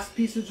cast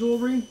piece of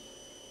jewelry,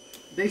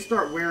 they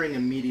start wearing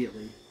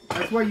immediately.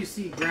 That's why you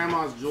see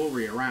grandma's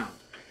jewelry around.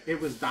 It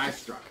was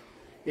die-struck.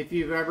 If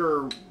you've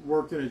ever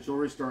worked in a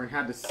jewelry store and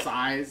had to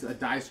size a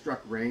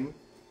die-struck ring,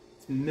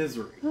 it's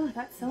misery. Oh,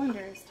 that cylinder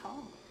is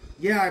tall.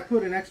 Yeah, I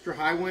put an extra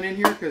high one in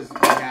here because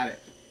we had it.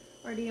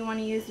 Or do you want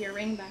to use your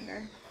ring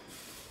bender?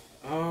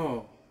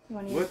 Oh. You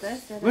want to use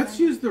this? Or let's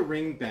use the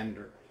ring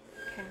bender.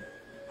 Okay.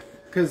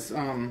 Because,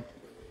 I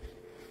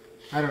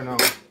don't know.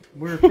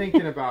 We're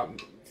thinking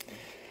about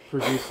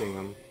producing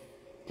them.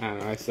 I don't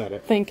know, I said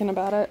it. Thinking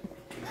about it.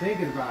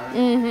 Thinking about it.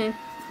 Mm-hmm.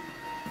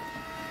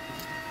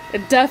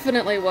 It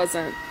definitely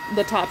wasn't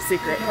the top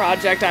secret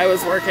project I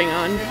was working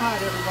on. Say hi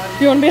to everybody.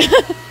 You want to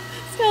be...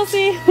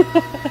 Kelsey.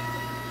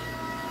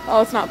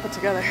 Oh, it's not put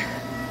together.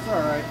 It's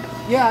all right.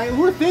 Yeah,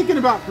 we're thinking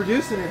about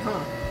producing it, huh?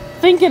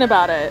 Thinking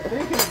about it.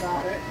 Thinking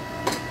about it.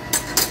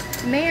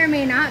 May or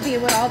may not be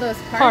what all those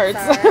parts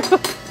are.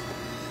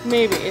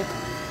 Maybe.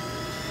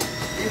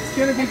 It's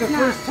gonna be the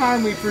first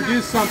time we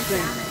produce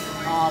something.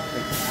 I'll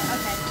fix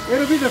that. Okay.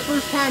 It'll be the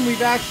first time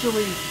we've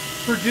actually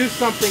produced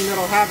something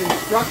that'll have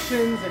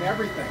instructions and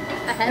everything.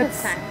 Ahead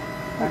of time.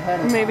 Ahead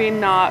of Maybe time.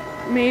 not.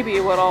 Maybe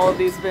what all of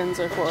these bins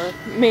are for.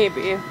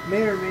 Maybe.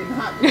 May or may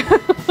not be.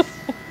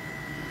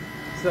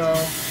 So,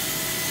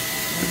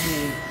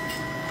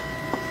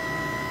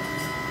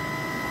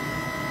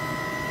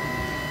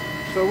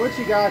 so what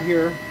you got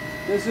here,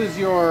 this is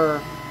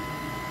your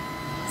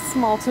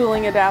Small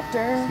tooling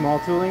adapter. small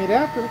tooling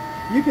adapter.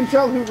 You can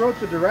tell who wrote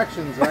the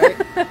directions, right?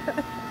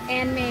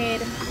 And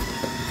made.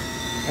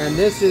 And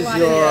this is What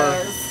your,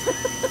 it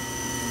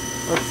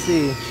is. let's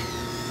see,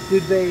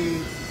 did they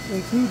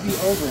include the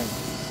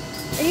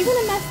O-rings? Are you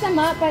gonna mess them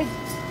up by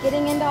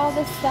getting into all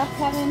this stuff,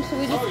 Kevin? Should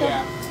we just go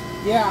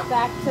Yeah.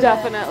 back to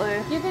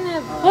Definitely. You're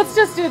gonna. Let's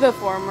just do the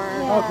former.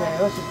 Yeah. Okay,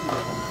 let's just do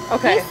that.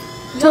 Okay.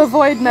 To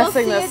avoid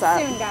messing You'll see this it up.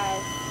 soon,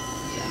 guys.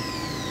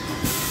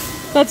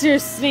 That's your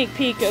sneak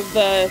peek of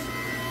the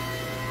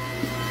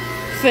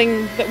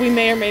thing that we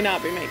may or may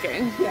not be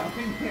making. Yeah,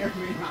 we may or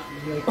may not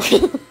be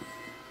making.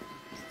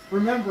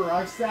 Remember,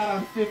 I've sat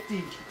on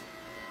 50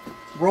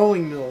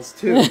 rolling mills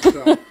too,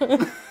 so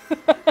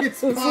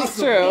it's This possible. is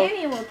true.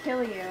 Danny will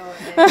kill you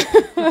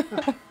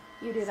if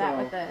you do that So-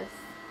 with this.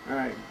 All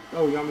right.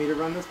 Oh, you want me to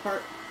run this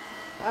part?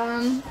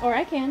 Or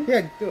I can.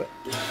 Yeah, do it.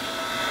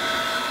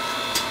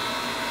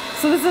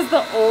 So this is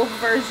the old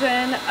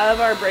version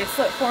of our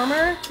bracelet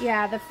former.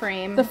 Yeah, the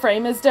frame. The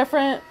frame is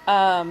different.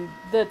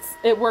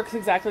 It works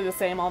exactly the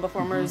same. All the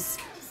formers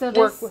so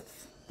work this.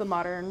 with the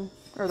modern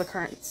or the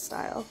current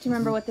style. Do you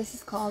remember what this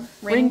is called?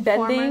 Ring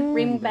former, bending?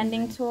 ring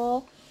bending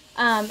tool.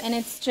 And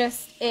it's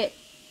just it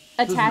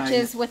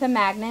attaches with a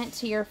magnet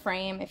to your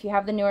frame. If you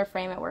have the newer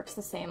frame, it works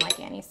the same, like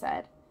Annie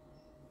said.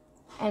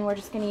 And we're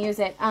just going to use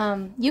it.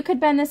 You could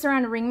bend this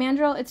around a ring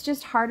mandrel. It's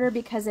just harder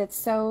because it's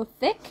so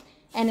thick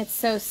and it's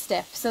so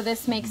stiff. So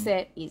this makes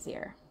it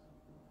easier.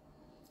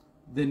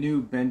 The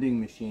new bending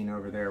machine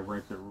over there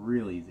works it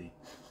real easy.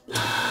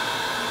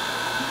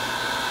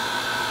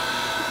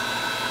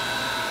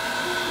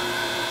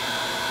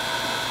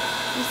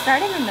 You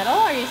start in the middle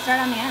or you start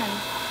on the end?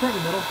 Right in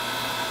the middle.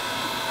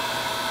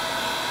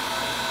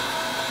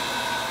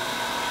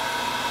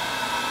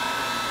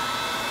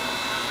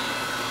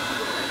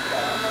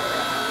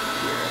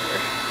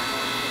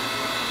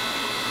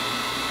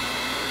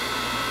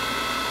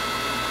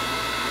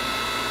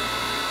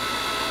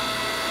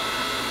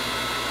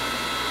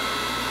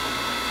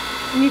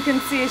 And you can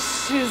see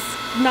she's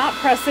not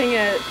pressing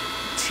it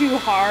too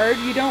hard.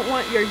 You don't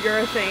want your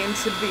urethane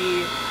to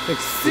be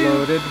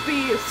Exploded.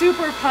 be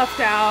super puffed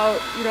out.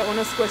 You don't want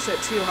to squish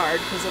it too hard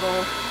because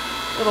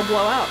it'll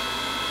blow out.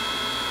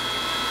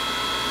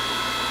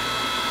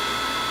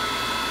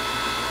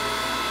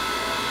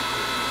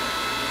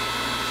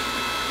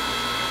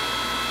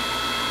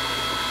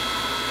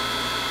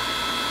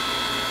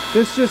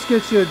 This just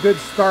gets you a good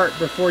start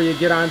before you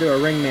get onto a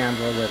ring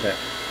mandrel with it.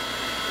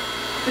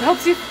 It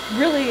helps you,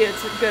 really,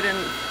 it's good in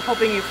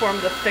helping you form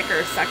the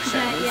thicker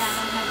sections. Yeah,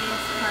 the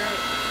heaviest part.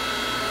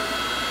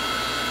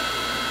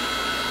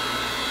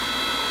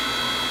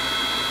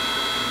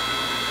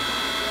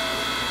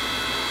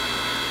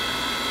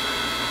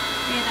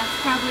 Okay, that's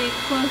probably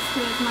close to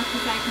as much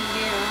as I can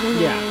do.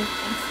 Yeah.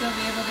 And still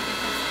be able to get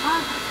this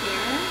off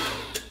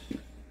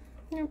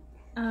here. Yep.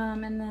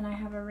 And then I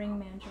have a ring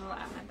mandrel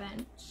at my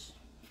bench.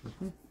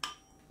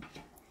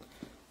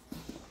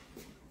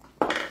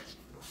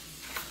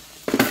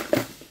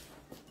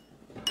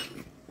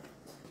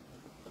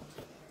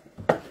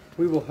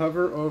 We will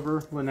hover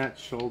over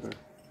Lynette's shoulder.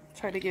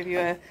 Try to give you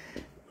a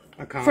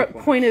A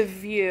point of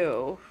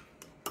view.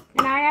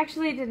 And I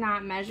actually did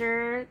not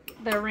measure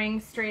the ring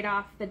straight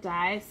off the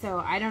die, so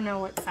I don't know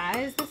what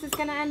size this is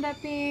going to end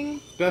up being.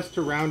 Best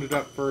to round it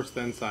up first,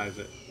 then size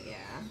it.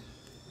 Yeah.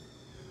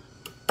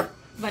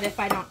 But if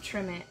I don't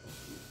trim it,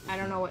 I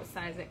don't know what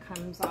size it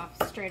comes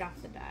off straight off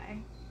the die.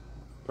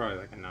 Probably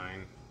like a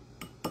 9.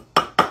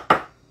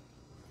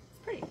 It's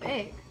pretty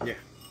big. Yeah.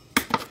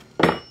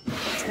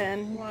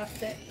 10,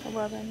 Lost it.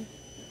 11.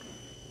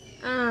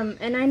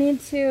 And I need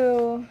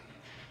to...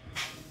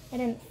 I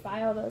didn't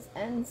file those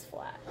ends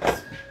flat. And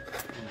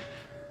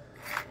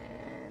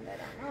I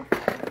don't know if I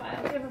can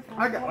file. Do you ever file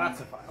I got them? lots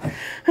of files.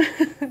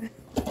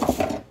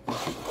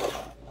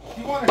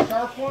 You want a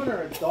sharp one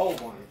or a dull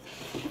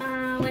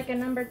one? Like a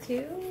number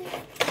 2?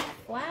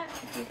 Flat,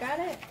 if you got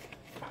it.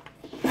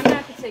 I'm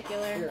not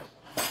particular. Here.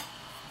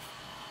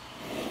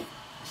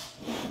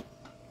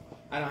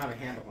 I don't have a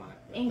handle on it.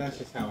 Thank That's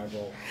just how I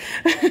roll.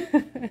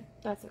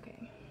 That's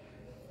okay.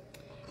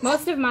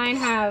 Most of mine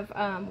have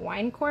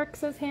wine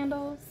corks as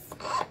handles.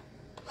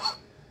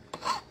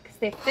 Because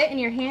they fit in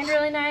your hand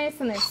really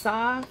nice and they're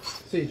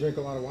soft. So you drink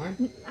a lot of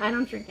wine? I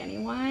don't drink any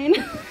wine.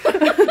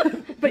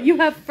 But you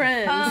have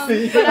friends.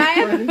 But I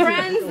have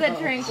friends that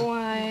drink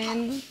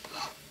wine.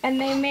 And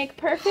they make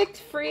perfect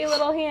free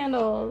little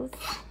handles.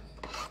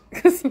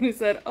 Because somebody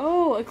said,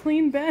 oh, a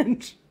clean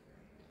bench.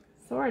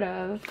 Sort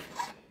of.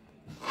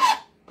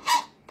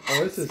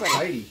 Oh, this is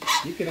tidy.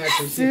 You can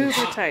actually see the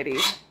Super top. tidy.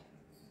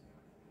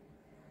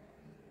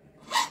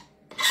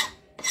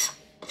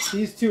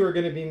 These two are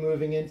going to be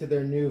moving into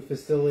their new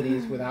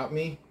facilities without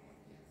me.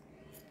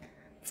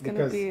 It's going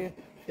to be...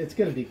 It's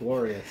going to be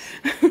glorious.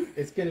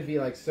 It's going to be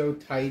like so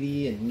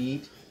tidy and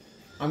neat.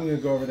 I'm going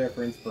to go over there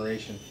for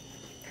inspiration.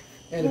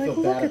 And to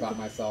feel bad about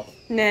myself.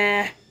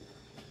 Nah.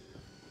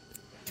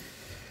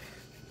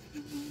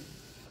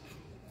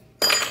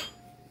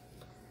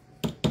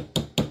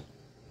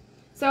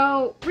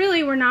 So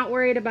really we're not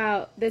worried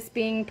about this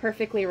being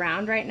perfectly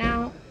round right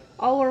now.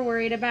 All we're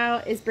worried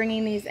about is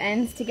bringing these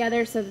ends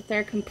together so that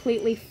they're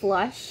completely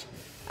flush.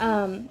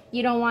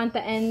 You don't want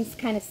the ends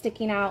kind of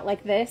sticking out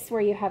like this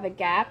where you have a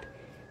gap,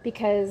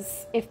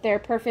 because if they're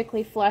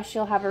perfectly flush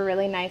you'll have a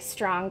really nice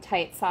strong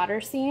tight solder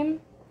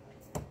seam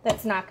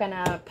that's not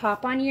gonna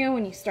pop on you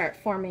when you start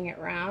forming it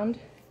round.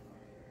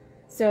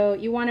 So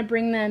you want to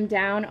bring them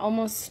down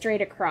almost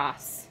straight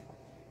across.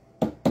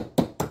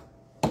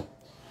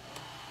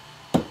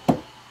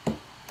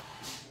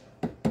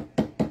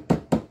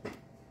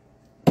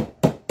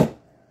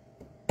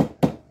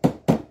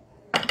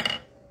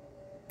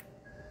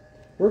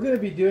 We're going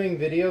to be doing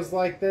videos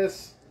like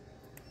this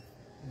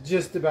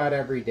just about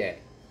every day.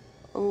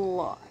 A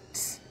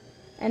lot.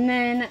 And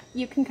then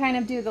you can kind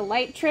of do the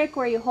light trick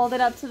where you hold it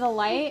up to the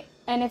light,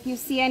 and if you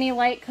see any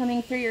light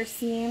coming through your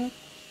seam,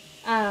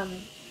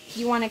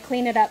 you want to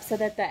clean it up so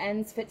that the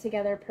ends fit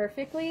together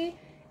perfectly.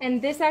 And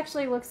this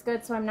actually looks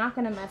good, so I'm not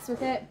going to mess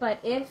with it, but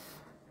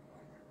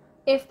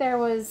if there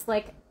was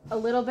like a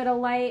little bit of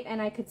light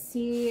and I could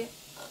see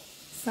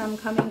some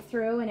coming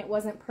through and it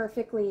wasn't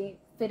perfectly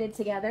fitted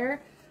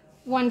together,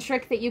 one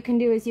trick that you can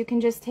do is you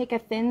can just take a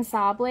thin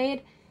saw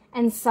blade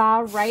and saw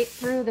right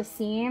through the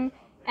seam,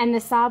 and the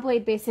saw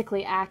blade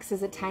basically acts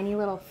as a tiny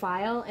little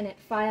file, and it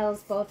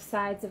files both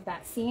sides of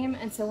that seam,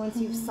 and so once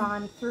you've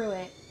sawn through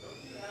it,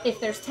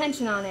 if there's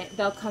tension on it,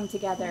 they'll come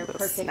together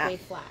perfectly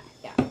flat.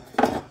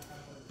 Yeah.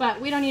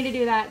 But we don't need to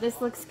do that.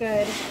 This looks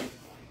good.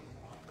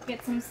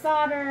 Get some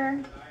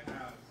solder,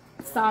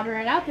 solder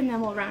it up, and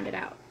then we'll round it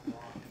out.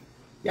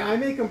 Yeah, I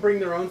make them bring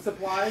their own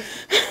supplies.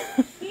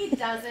 He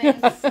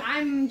doesn't.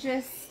 I'm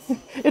just...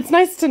 It's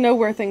nice to know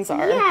where things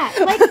are. Yeah,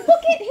 like,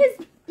 look at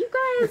his... You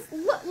guys,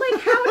 look,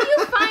 like, how do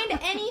you find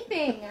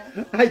anything?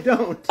 I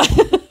don't.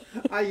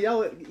 I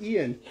yell at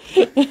Ian.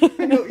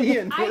 I know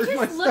Ian. I Where's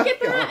my just look at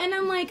stuff that go? and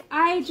I'm like,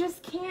 I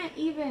just can't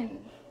even.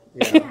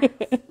 Yeah.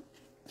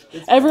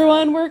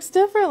 Everyone works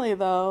differently,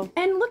 though.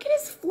 And look at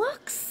his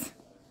flux.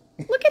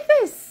 Look at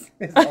this.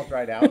 It's all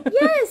dried out.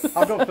 Yes.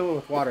 I'll go fill it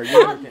with water.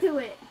 You I'll never can. do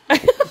it.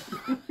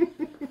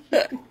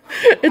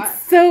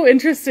 It's so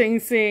interesting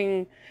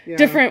seeing Yeah.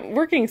 different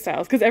working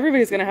styles, because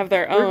everybody's going to have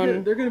their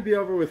own. They're going to be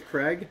over with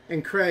Craig,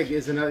 and Craig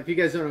is another. If you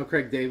guys don't know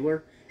Craig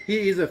Dabler,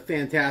 he's a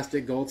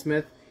fantastic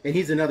goldsmith, and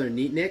he's another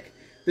neatnik.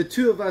 The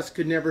two of us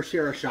could never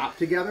share a shop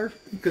together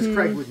because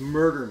Craig would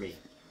murder me.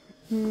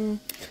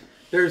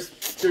 There's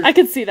I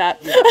could see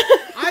that.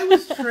 I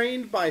was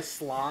trained by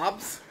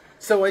slobs,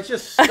 so I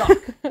just stuck.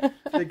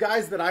 The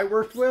guys that I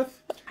worked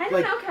with, I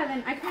don't know,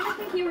 Kevin. I kind of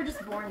think you were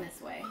just born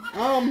this way.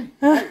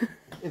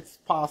 it's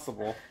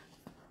possible.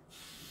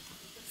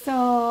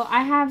 So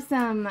I have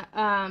some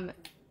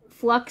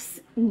flux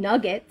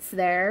nuggets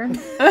there.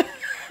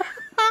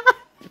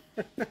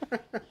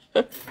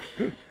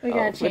 We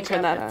gotta change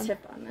turn out that the on.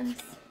 tip on this.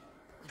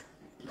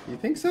 You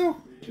think so?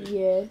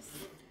 Yes.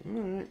 All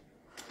right.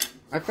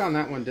 I found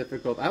that one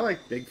difficult. I like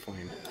big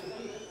flame.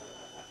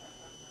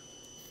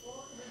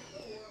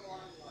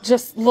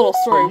 Just little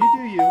story. You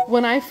do you.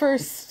 When I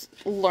first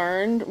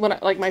learned,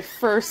 my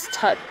first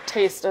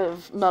taste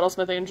of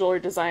metalsmithing and jewelry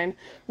design,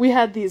 we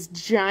had these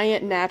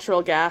giant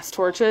natural gas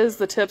torches.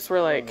 The tips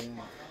were like,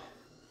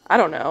 I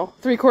don't know,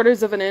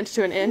 3/4 of an inch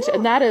to an inch,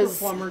 and that is.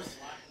 Plumbers.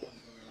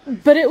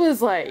 But it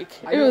was like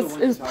I it know the was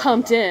one it was you're talking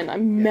pumped about. in.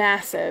 I'm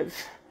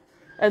massive,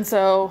 and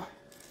so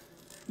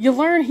you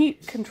learn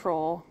heat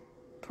control,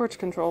 torch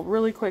control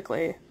really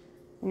quickly,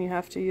 and you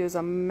have to use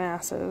a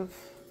massive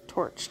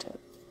torch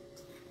tip.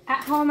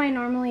 At home, I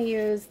normally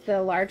use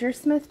the larger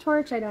Smith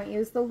torch. I don't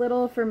use the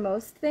little for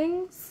most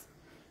things,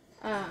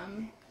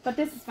 but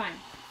this is fine.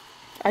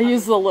 I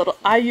use the little.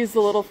 I use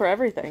the little for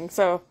everything.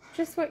 So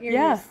Just what you're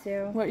yeah, used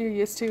to. what you're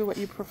used to, what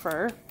you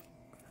prefer.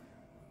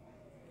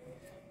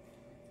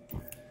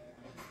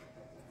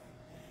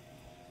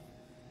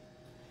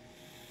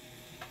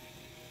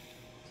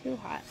 Too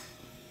hot.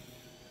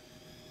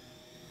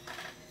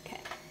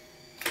 Okay.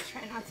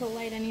 Try not to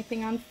light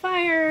anything on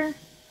fire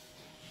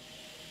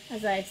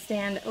as I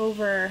stand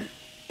over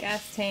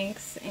gas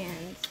tanks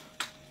and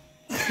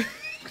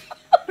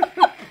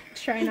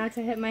try not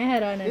to hit my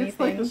head on anything. It's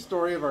like the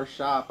story of our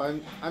shop.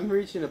 I'm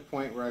reaching a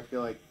point where I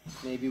feel like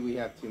maybe we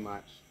have too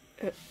much.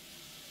 I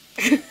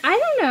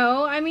don't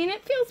know. I mean,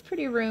 it feels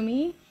pretty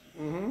roomy.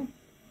 Mm-hmm.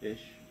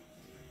 Ish.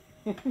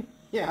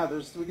 Yeah,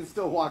 we can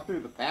still walk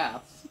through the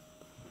paths.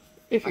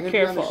 If you're I'm gonna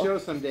careful. be on the show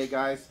someday,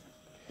 guys.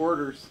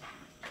 Hoarders,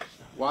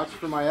 watch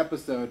for my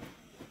episode.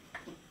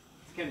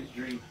 It's Kenny's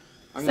dream.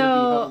 I'm gonna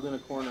be huddled in a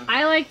corner.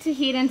 I like to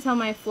heat until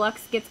my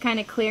flux gets kind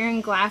of clear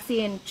and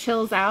glassy and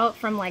chills out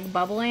from like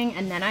bubbling,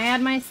 and then I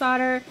add my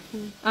solder.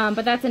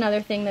 But that's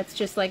another thing that's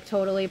just like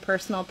totally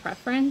personal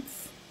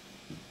preference.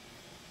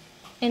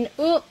 And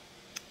oop,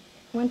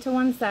 went to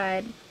one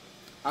side.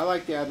 I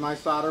like to add my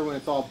solder when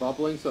it's all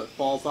bubbling so it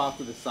falls off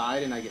to the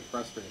side and I get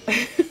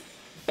frustrated.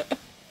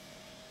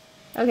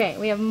 Okay,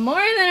 we have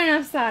more than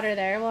enough solder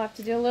there. We'll have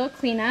to do a little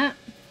cleanup.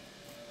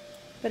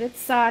 But it's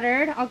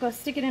soldered. I'll go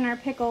stick it in our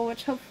pickle,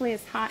 which hopefully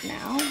is hot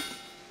now.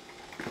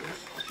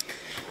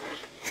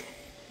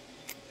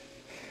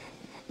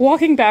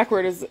 Walking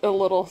backward is a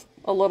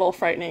little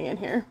frightening in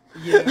here.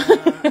 Yeah,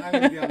 I'm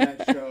gonna be on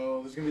that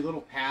show. There's gonna be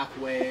little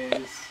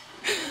pathways.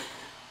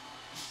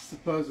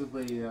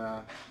 Supposedly,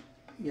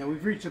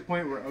 we've reached a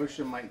point where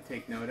OSHA might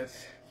take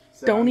notice.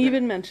 So Don't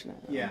even mention it.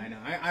 Yeah, I know.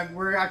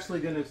 We're actually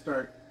gonna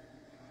start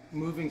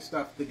moving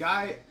stuff. The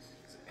guy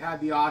had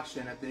the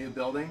auction at the new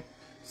building,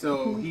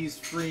 so he's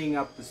freeing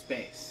up the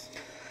space.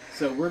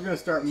 So we're gonna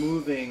start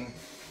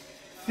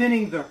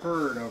thinning the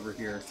herd over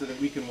here so that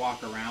we can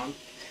walk around.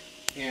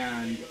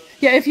 And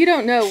yeah, if you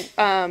don't know,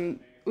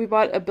 we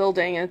bought a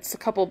building. It's a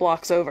couple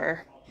blocks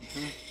over,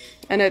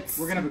 and it's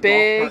we're gonna have a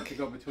big. golf cart to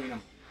go between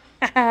them.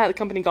 The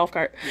company golf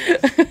cart.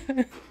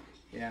 Yes.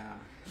 Yeah,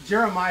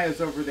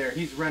 Jeremiah's over there.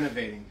 He's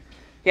renovating.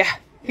 Yeah,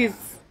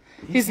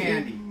 He's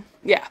handy.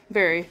 Yeah,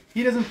 very.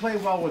 He doesn't play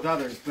well with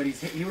others, but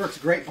he works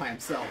great by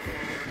himself.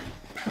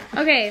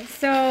 Okay,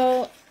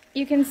 so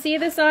you can see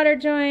the solder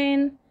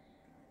join.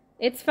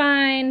 It's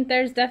fine.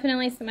 There's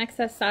definitely some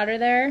excess solder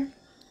there.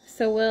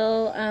 So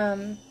we'll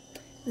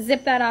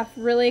zip that off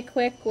really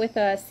quick with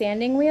a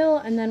sanding wheel,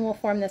 and then we'll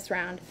form this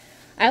round.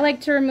 I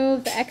like to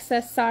remove the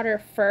excess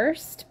solder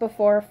first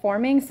before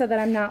forming so that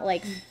I'm not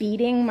like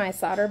beating my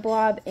solder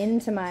blob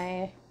into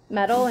my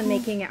metal and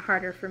making it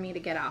harder for me to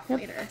get off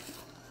later.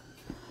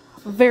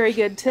 Very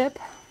good tip.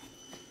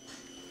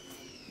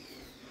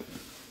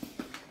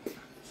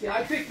 See,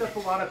 I picked up a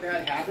lot of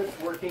bad habits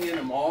working in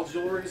a mall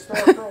jewelry store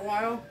for a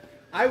while.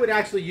 I would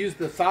actually use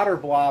the solder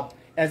blob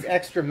as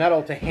extra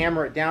metal to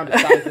hammer it down to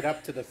size it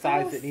up to the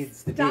size it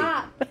needs to be.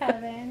 Stop,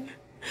 Kevin.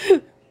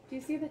 Do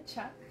you see the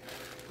chuck?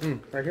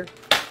 Right here?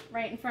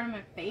 Right in front of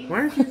my face?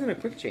 Why aren't you using a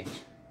quick change?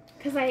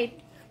 Because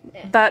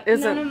That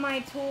isn't. none of my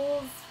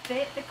tools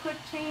fit the quick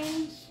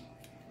change.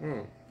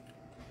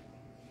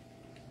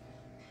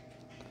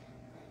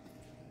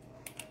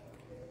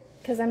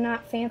 Because I'm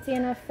not fancy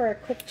enough for a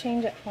quick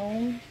change at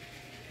home.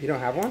 You don't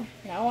have one?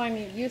 No, I'm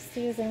used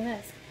to using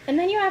this. And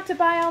then you have to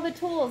buy all the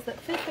tools that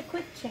fit the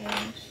quick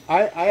change.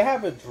 I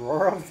have a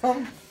drawer of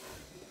them.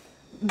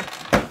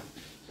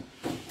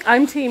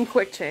 I'm team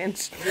quick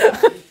change. Yeah,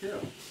 me too.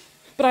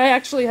 But I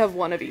actually have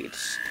one of each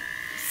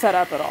set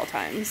up at all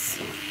times.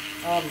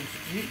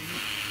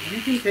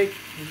 You can take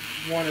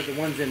one of the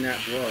ones in that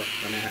drawer,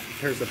 Lynette.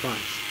 There's a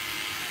bunch.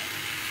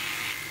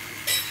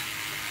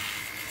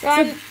 So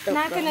I'm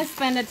not going to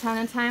spend a ton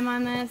of time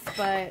on this,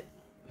 but I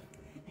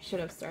should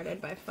have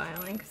started by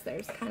filing because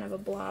there's kind of a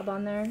blob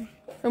on there.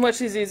 And what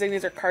she's using,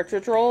 these are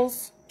cartridge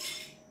rolls.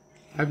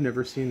 I've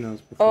never seen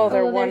those before. Oh,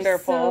 they're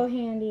wonderful. So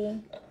handy.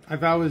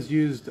 I've always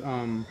used,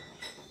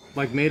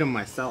 made them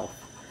myself.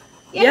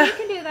 Yeah, you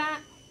can do that.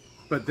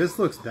 But this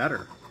looks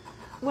better.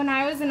 When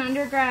I was an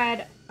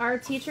undergrad, our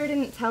teacher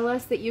didn't tell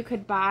us that you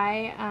could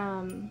buy,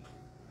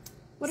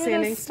 what are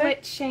Sanding those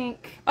stick? split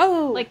shank,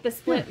 Oh, like the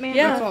split man.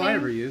 Yeah. That's all I thing?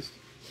 ever used.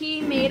 He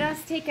made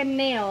us take a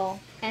nail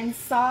and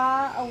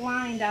saw a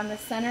line down the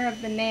center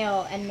of the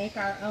nail and make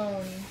our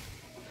own.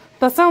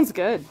 that sounds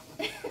good.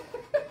 And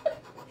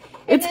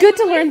It's then good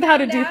to when we learn how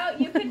to found do.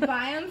 out you could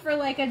buy them for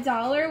like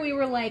 $1. We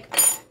were like,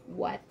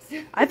 what?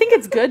 I think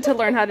it's good to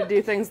learn how to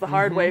do things the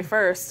hard way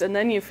first, and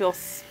then you feel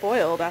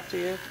spoiled after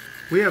you.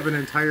 We have an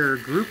entire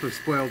group of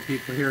spoiled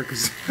people here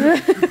because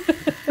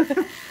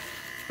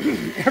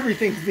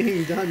everything's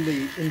being done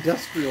the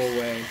industrial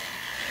way.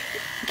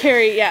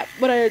 Carrie, yeah,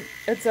 what I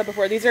had said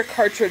before, these are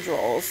cartridge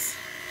rolls.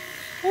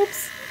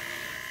 Oops.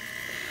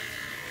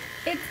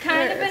 It's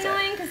kind Where of is it?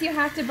 annoying because you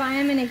have to buy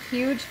them in a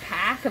huge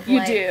pack of You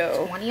like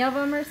do. 20 of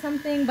them or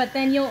something, but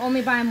then you'll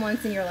only buy them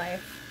once in your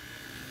life.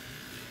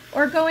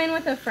 Or go in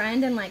with a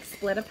friend and like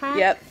split a pack.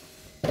 Yep.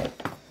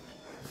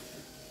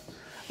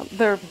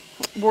 They're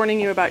warning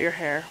you about your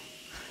hair.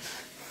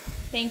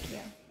 Thank you.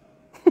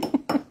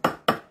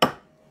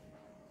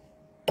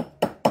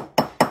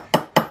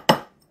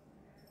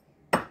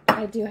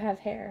 I do have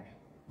hair.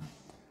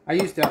 I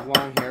used to have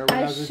long hair when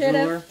I I was a should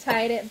jeweler, have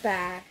tied it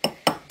back.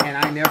 and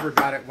I never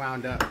got it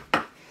wound up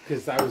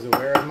because I was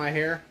aware of my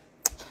hair.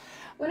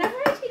 Whenever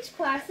I teach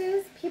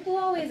classes, people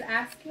always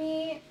ask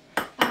me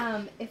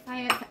if I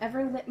have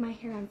ever lit my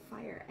hair on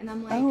fire, and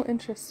I'm like, Oh,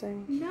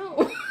 interesting.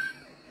 no.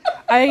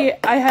 I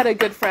had a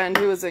good friend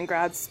who was in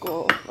grad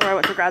school, or I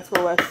went to grad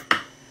school with,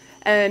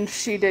 and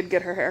she did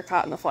get her hair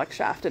caught in the flex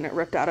shaft, and it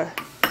ripped out a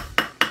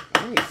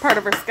Nice. part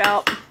of her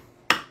scalp.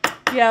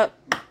 Yep.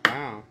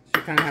 Wow. She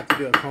kind of have to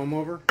do a comb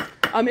over?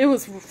 It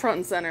was front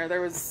and center.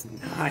 There was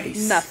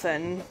Nice.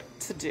 nothing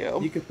to do.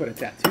 You could put a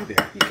tattoo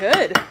there. You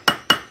could.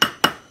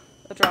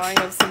 A drawing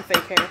of some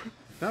fake hair.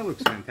 That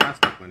looks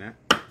fantastic, Lynette.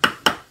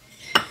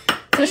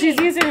 So she's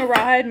using a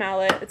rawhide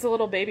mallet. It's a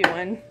little baby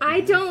one.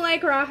 I don't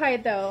like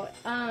rawhide though.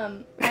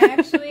 I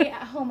actually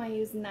at home I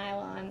use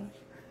nylon.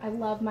 I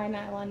love my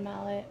nylon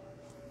mallet.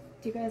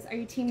 Do you guys, are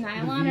you team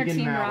nylon or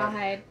team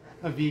rawhide?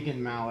 A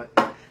vegan mallet.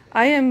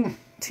 I am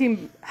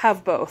team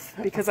have both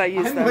because I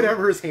use them.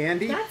 Whatever's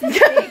handy.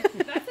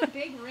 That's a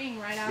big ring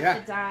right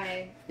off the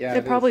die. Yeah,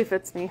 It probably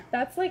fits me.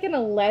 That's like an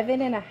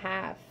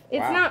 11.5. It's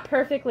Wow. not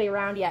perfectly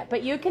round yet,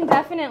 but you can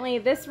definitely,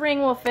 this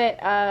ring will fit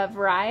a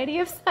variety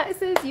of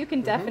sizes. You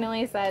can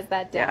definitely size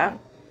that down. Yeah.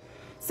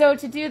 So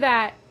to do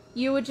that,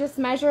 you would just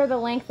measure the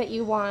length that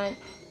you want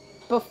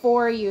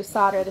before you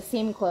solder the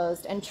seam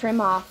closed and trim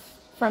off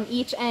from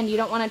each end. You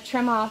don't want to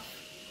trim off,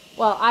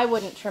 well, I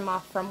wouldn't trim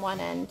off from one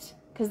end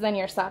because then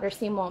your solder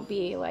seam won't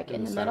be like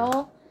in the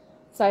middle.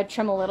 So I'd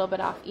trim a little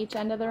bit off each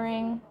end of the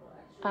ring.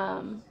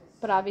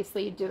 But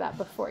obviously you do that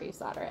before you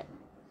solder it.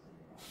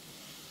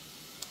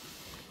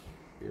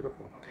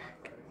 Beautiful.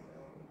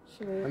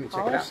 Should we me check it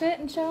polish out. it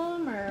and show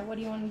them, or what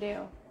do you want to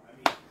do?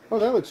 Oh,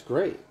 that looks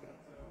great.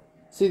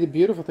 See, the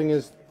beautiful thing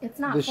is It's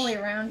not This- fully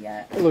round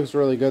yet. it looks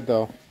really good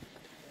though.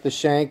 The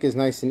shank is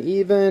nice and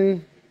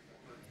even.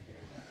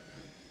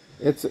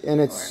 It's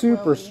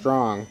super flowy.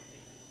 strong.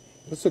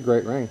 It's a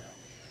great ring.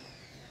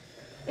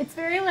 It's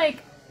very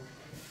like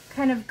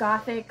kind of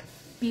gothic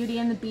Beauty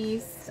and the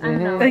Beast. I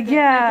don't know. Yeah. I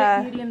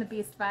get Beauty and the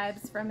Beast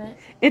vibes from it.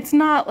 It's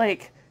not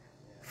like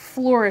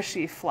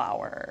flourishy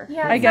flower.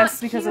 Yeah, I it's guess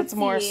not because it's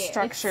more cutesy,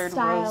 structured. It's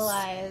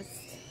stylized.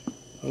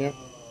 Yep.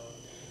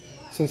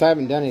 Since I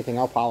haven't done anything,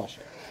 I'll polish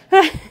it.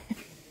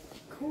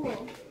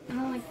 Cool. I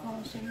don't like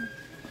polishing.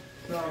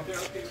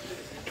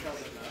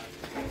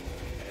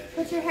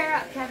 Put your hair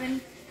up,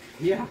 Kevin.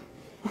 Yeah.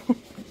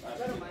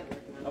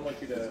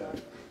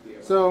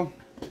 So,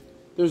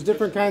 there's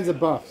different kinds of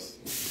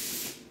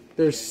buffs.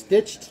 There's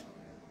stitched,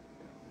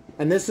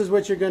 and this is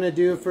what you're going to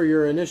do for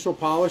your initial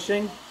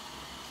polishing.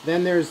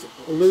 Then there's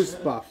a loose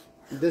buff.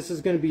 This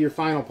is going to be your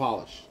final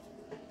polish.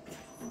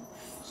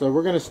 So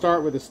we're going to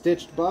start with a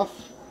stitched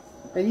buff.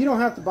 And you don't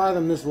have to buy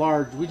them this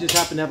large. We just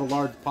happen to have a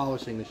large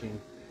polishing machine.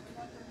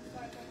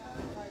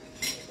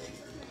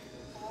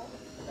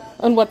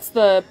 And what's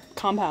the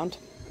compound?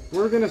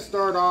 We're going to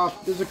start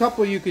off, there's a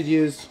couple you could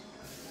use.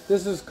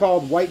 This is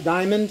called White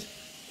Diamond.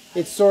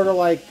 It's sort of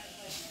like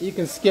you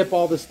can skip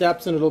all the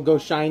steps and it'll go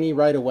shiny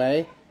right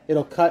away.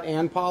 It'll cut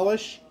and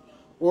polish.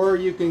 Or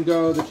you can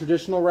go the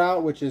traditional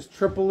route, which is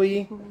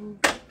Tripoli,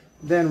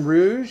 then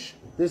Rouge.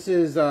 This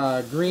is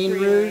green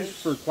Rouge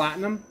for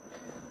platinum.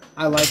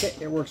 I like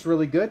it. It works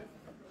really good.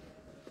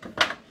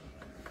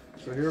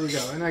 So here we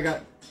go. And I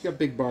got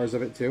big bars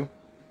of it too.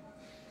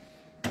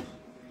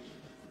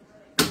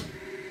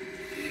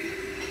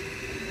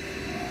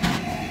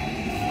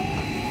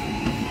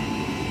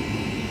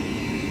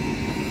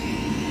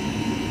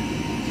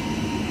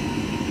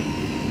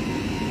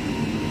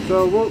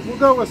 So we'll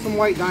go with some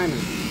white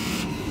diamond.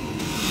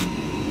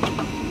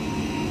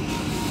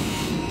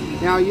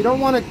 Now you don't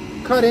want to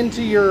cut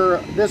into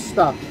this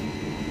stuff.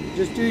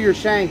 Just do your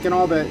shank and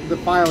all the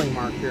filing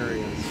mark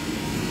areas.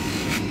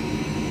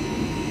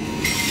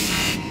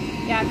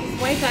 Yeah,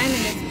 because white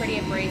diamond is pretty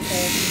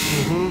abrasive.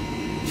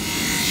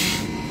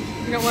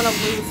 You don't want to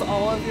lose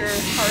all of your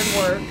hard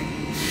work.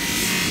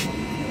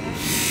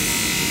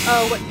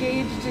 Oh, what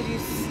gauge did you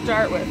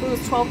start with? It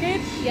was 12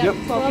 gauge? Yep,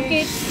 12 12 gauge.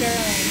 gauge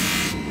sterling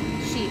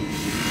sheet.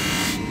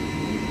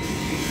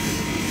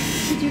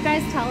 Could you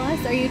guys tell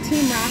us, are you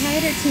team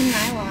rawhide or team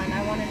nylon?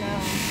 I want to know.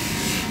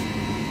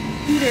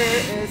 Peter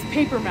is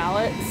paper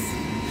mallets.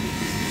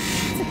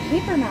 It's a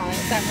paper mallet.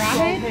 Is that Gold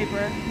rawhide?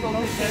 paper. Gold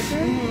Gold paper.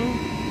 paper?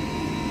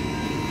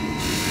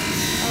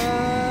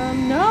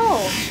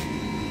 No.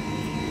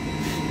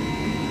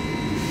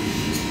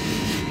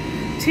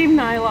 Team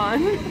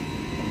nylon.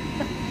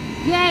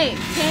 Yay,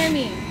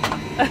 Tammy.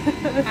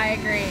 I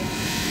agree.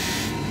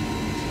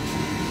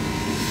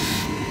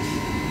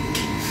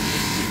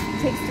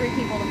 It takes 3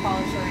 people to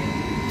polish a ring.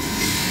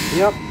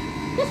 Yep.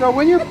 So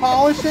when you're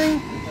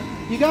polishing,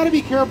 you got to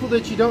be careful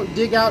that you don't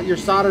dig out your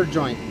solder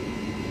joint.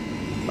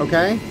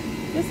 Okay?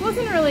 This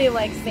wasn't really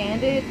like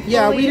sanded.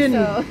 Yeah, fully, we didn't.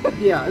 So.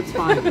 Yeah, it's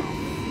fine though.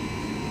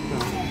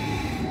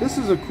 So, this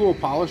is a cool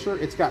polisher.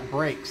 It's got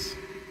brakes.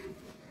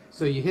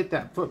 So you hit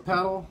that foot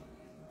pedal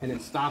and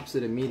it stops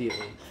it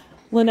immediately.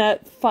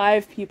 Lynette,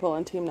 5 people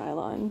in team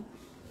nylon.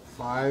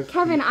 5.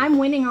 Kevin, I'm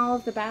winning all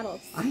of the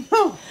battles. I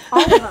know.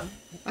 All of them.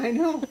 I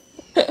know.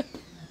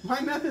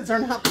 My methods are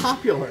not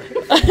popular.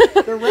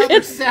 They're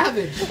rather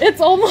savage.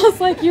 It's almost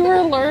like you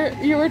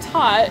were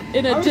taught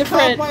in a I was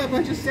different. taught by a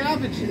bunch of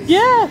savages.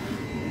 Yeah.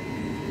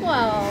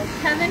 Well,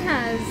 Kevin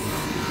has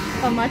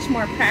a much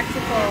more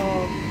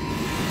practical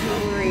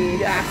jewelry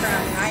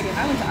background than I do.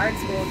 I went to art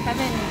school.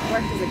 Kevin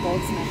worked as a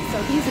goldsmith, so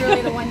he's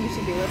really the one you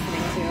should be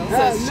listening to.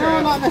 That's No,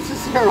 true. not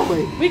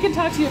necessarily. We can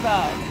talk to you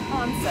about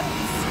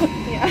concepts.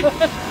 Yeah.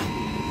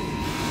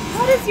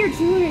 How does your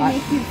jewelry make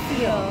you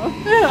feel?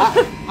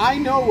 I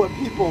know what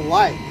people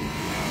like.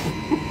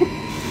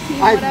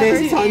 Team I've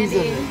whatever's made tons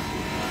of handy. it.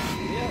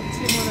 Yeah,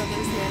 team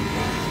whatever's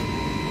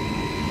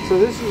handy. So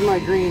this is my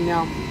green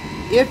now.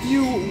 If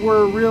you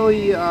were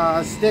really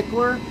a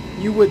stickler,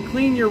 you would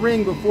clean your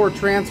ring before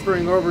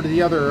transferring over to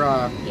the other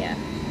Yeah.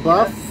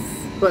 buff.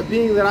 But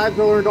being that I've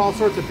learned all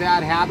sorts of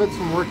bad habits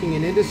from working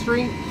in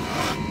industry,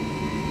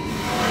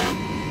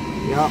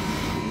 yep,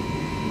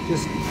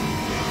 just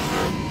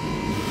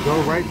go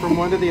right from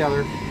one to the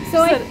other.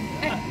 So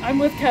I'm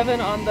with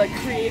Kevin on the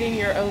creating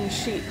your own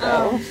sheet,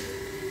 though.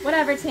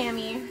 whatever,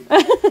 Tammy.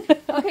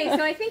 Okay,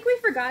 so I think we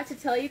forgot to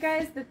tell you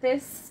guys that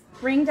this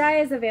ring dye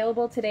is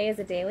available today as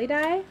a daily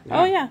dye.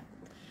 Oh, yeah.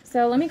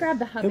 So let me grab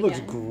the hub It looks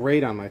again.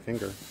 great on my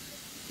finger.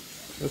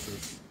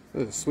 This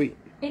is sweet.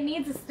 It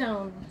needs a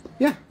stone.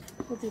 Yeah,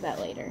 We'll do that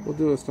later. we'll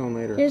do a stone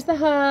later. Here's the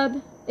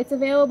hub. It's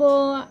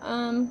available.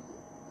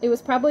 It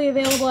was probably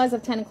available as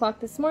of 10 o'clock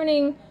this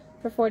morning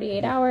for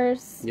 48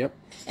 hours. Yep.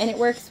 And it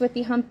works with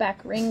the humpback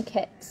ring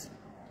kit.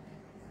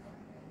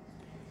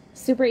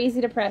 Super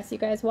easy to press. You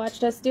guys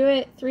watched us do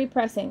it. 3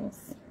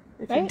 pressings.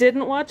 If Right? you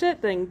didn't watch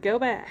it, then go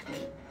back.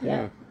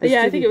 Yeah. But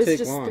yeah, I This think it was didn't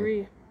just take long.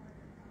 3.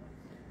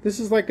 This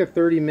is like a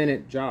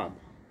 30-minute job.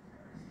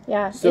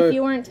 Yeah, So if if-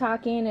 you weren't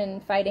talking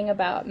and fighting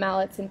about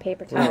mallets and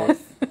paper towels.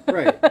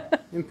 Right.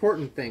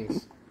 Important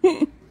things.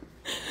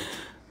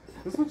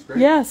 This looks great.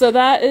 Yeah, so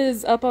that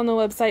is up on the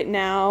website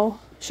now.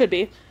 Should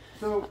be.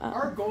 So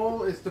our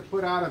goal is to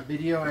put out a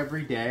video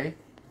every day,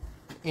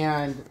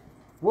 and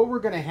what we're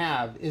going to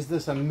have is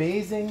this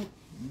amazing,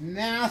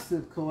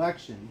 massive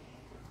collection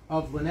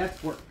of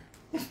Lynette's work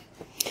and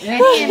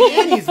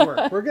Annie's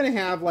work. We're going to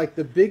have like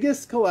the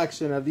biggest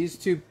collection of these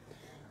two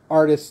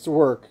artists'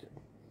 work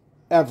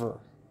ever.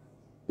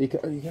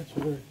 Because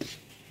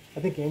I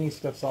think Annie's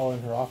stuff's all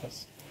in her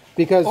office.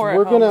 Because Or at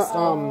we're gonna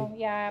Oh,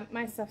 yeah,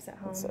 my stuff's at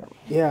home.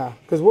 yeah,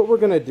 because what we're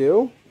going to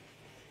do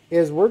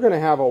is we're going to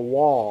have a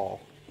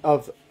wall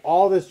of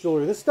all this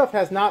jewelry. This stuff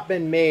has not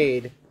been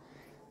made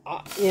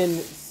in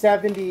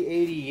 70,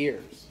 80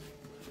 years.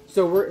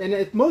 So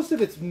most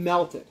of it's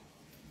melted.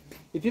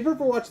 If you've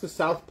ever watched the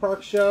South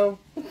Park show,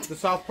 the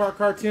South Park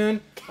cartoon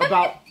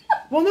about,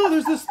 well, no,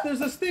 there's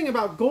this thing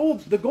about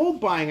the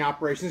gold buying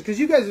operations, because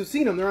you guys have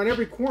seen them. They're on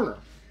every corner,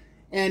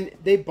 and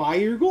they buy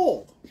your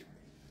gold.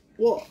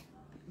 Well,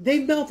 they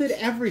melted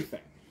everything.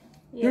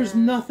 Yeah. There's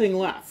nothing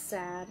left.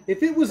 Sad.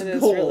 If it was It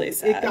is gold, really it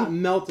sad. got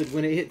melted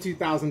when it hit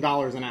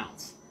 $2,000 an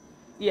ounce.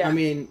 Yeah. I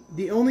mean,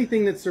 the only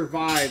thing that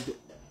survived...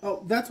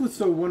 Oh, that's what's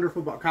so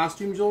wonderful about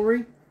costume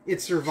jewelry.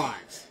 It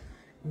survives.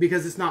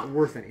 Because it's not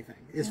worth anything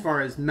as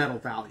far as metal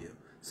value.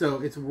 So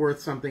it's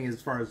worth something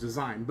as far as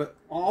design. But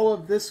all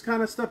of this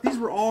kind of stuff, these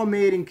were all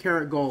made in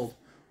karat gold.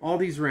 All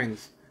these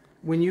rings.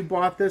 When you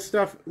bought this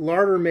stuff,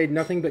 Larder made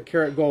nothing but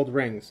karat gold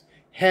rings.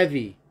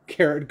 Heavy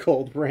karat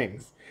gold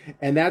rings.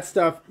 And that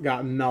stuff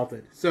got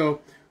melted.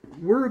 So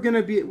we're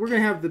gonna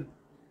have an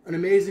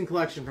amazing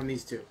collection from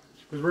these two.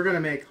 Because we're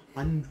gonna make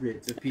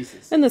hundreds of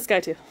pieces. and this guy,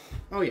 too.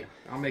 Oh yeah,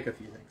 I'll make a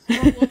few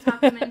things. We'll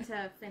talk them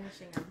into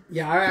finishing them.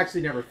 Yeah, I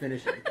actually never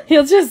finish anything.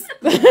 He'll just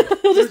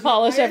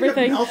polish I end up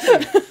everything.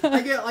 melting.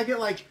 I get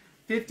like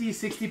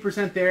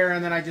 50-60% there,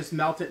 and then I just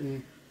melt it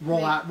and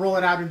roll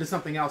it out into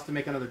something else to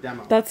make another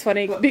demo. That's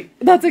funny. But-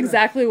 That's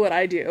exactly what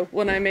I do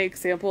when I make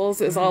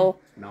samples. Is I'll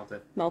Melt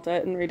it. melt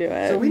it and redo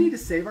it. So we need to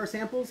save our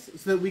samples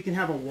so that we can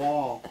have a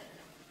wall.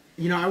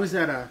 You know, I was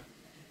at a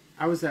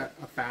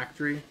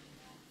factory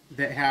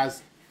that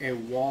has a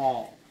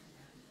wall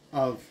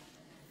of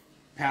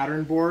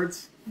pattern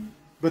boards,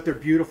 but they're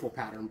beautiful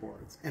pattern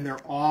boards, and they're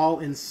all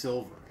in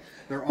silver.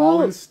 They're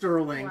all in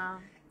sterling, Wow.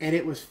 and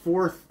it was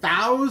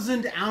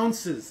 4,000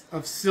 ounces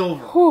of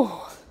silver.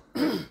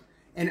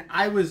 And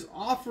I was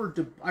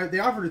they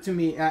offered it to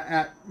me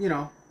at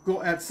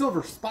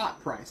silver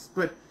spot price,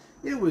 but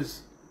it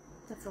was,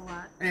 That's a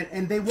lot.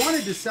 and they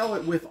wanted to sell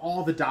it with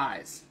all the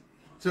dies.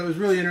 So it was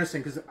really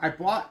interesting because I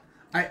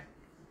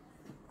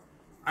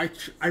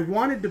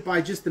wanted to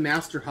buy just the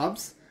master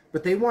hubs,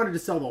 but they wanted to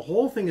sell the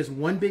whole thing as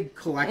one big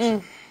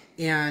collection.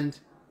 And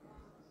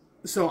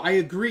so I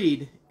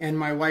agreed, and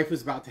my wife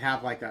was about to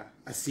have like a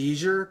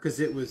seizure because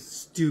it was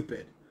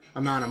stupid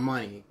amount of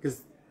money.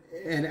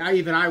 And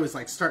I was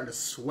like starting to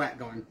sweat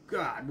going,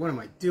 God, what am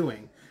I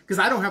doing? Because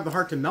I don't have the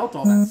heart to melt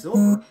all that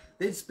silver.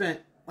 They'd spent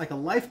like a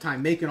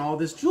lifetime making all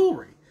this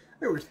jewelry.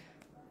 There were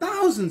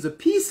thousands of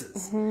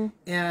pieces.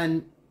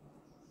 And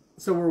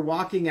so we're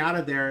walking out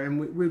of there, and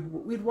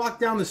we'd walk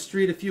down the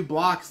street a few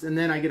blocks, and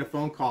then I get a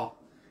phone call.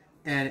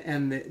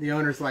 And the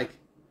owner's like,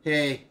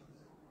 hey,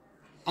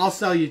 I'll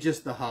sell you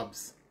just the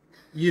hubs.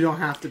 You don't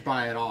have to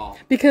buy it all.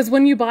 Because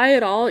when you buy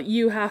it all,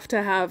 you have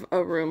to have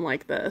a room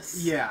like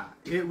this. Yeah,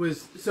 it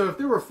was. So if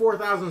there were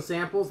 4,000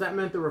 samples, that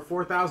meant there were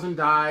 4,000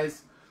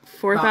 dies,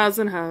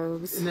 4,000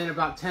 hubs. and then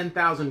about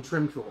 10,000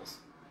 trim tools.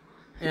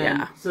 And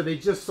Yeah. so they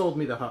just sold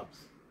me the hubs.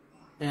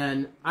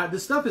 And the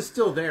stuff is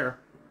still there.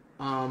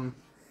 And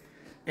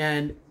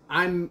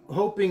I'm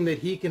hoping that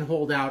he can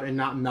hold out and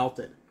not melt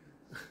it.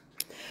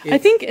 I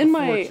think It's in a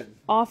my fortune.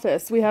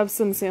 office we have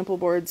some sample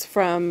boards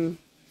from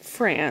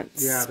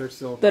France. Yeah, they're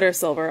silver. That are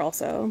silver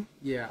also.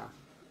 Yeah,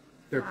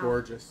 they're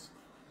gorgeous.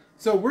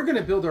 So we're going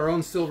to build our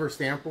own silver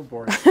stamper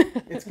board.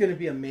 It's going to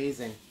be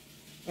amazing.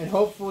 And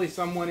hopefully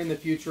someone in the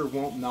future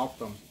won't melt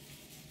them.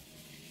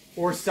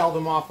 Or sell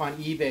them off on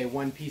eBay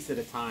one piece at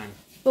a time.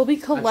 They'll be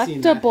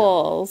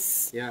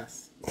collectibles.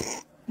 Yes.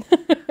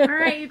 All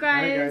right, you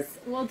guys. All right, guys.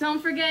 Well,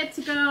 don't forget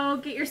to go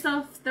get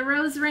yourself the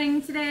rose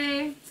ring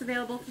today. It's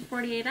available for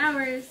 48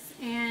 hours.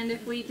 And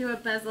if we do a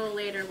bezel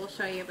later, we'll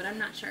show you, but I'm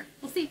not sure.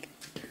 We'll see.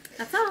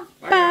 That's all.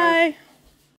 Bye.